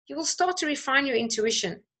thinking? You will start to refine your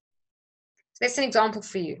intuition. So that's an example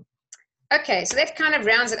for you. Okay, so that kind of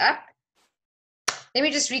rounds it up. Let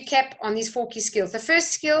me just recap on these 4 key skills. The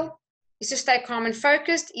first skill is to stay calm and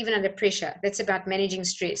focused, even under pressure. That's about managing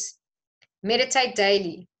stress. Meditate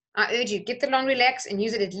daily. I urge you, get the long relax and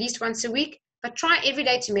use it at least once a week, but try every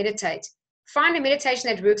day to meditate. Find a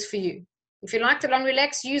meditation that works for you. If you like the long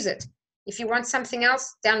relax, use it. If you want something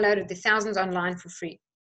else, download it. There are thousands online for free.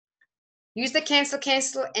 Use the cancel,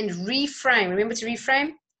 and reframe. Remember to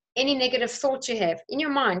reframe any negative thought you have in your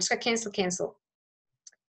mind. Just go cancel, cancel.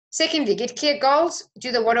 Secondly, get clear goals.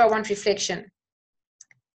 Do the what do I want reflection.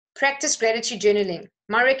 Practice gratitude journaling.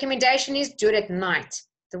 My recommendation is do it at night.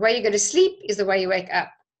 The way you go to sleep is the way you wake up.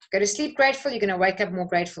 Go to sleep grateful, you're going to wake up more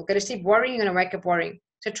grateful. Go to sleep worrying, you're going to wake up worrying.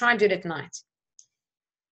 So try and do it at night.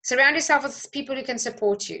 Surround yourself with people who can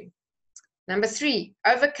support you. Number 3,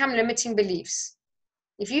 overcome limiting beliefs.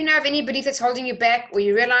 If you know of any belief that's holding you back or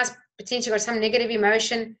you realize potentially got some negative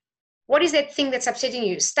emotion, what is that thing that's upsetting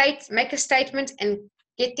you? Make a statement and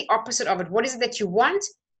get the opposite of it. What is it that you want?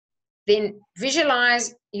 Then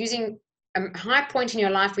visualize using a high point in your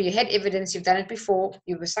life where you had evidence, you've done it before,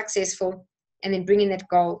 you were successful, and then bring in that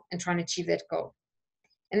goal and try and achieve that goal.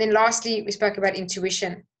 And then lastly, we spoke about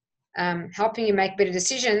intuition, helping you make better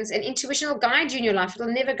decisions, and intuition will guide you in your life. It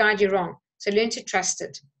will never guide you wrong. So learn to trust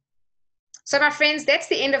it. So my friends, that's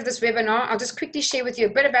the end of this webinar. I'll just quickly share with you a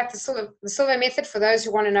bit about the Silva Method for those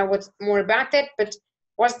who want to know more about that. But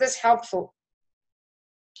was this helpful?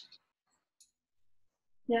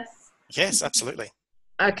 Yes. Yes, absolutely.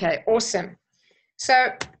 Okay, awesome.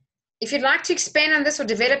 So if you'd like to expand on this or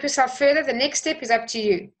develop yourself further, the next step is up to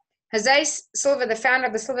you. Jose Silva, the founder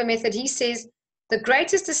of the Silva method, he says, the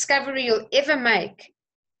greatest discovery you'll ever make,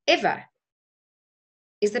 ever,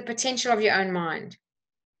 is the potential of your own mind.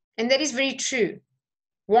 And that is very true.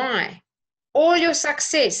 Why? All your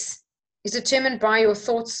success is determined by your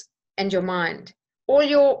thoughts and your mind. All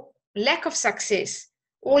your lack of success,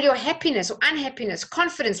 all your happiness or unhappiness,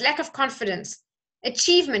 confidence, lack of confidence,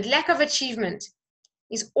 achievement, lack of achievement,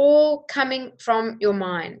 is all coming from your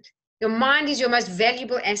mind. Your mind is your most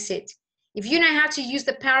valuable asset. If you know how to use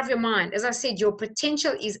the power of your mind, as I said, your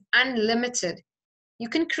potential is unlimited. You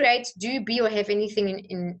can create, do, be, or have anything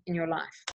in your life.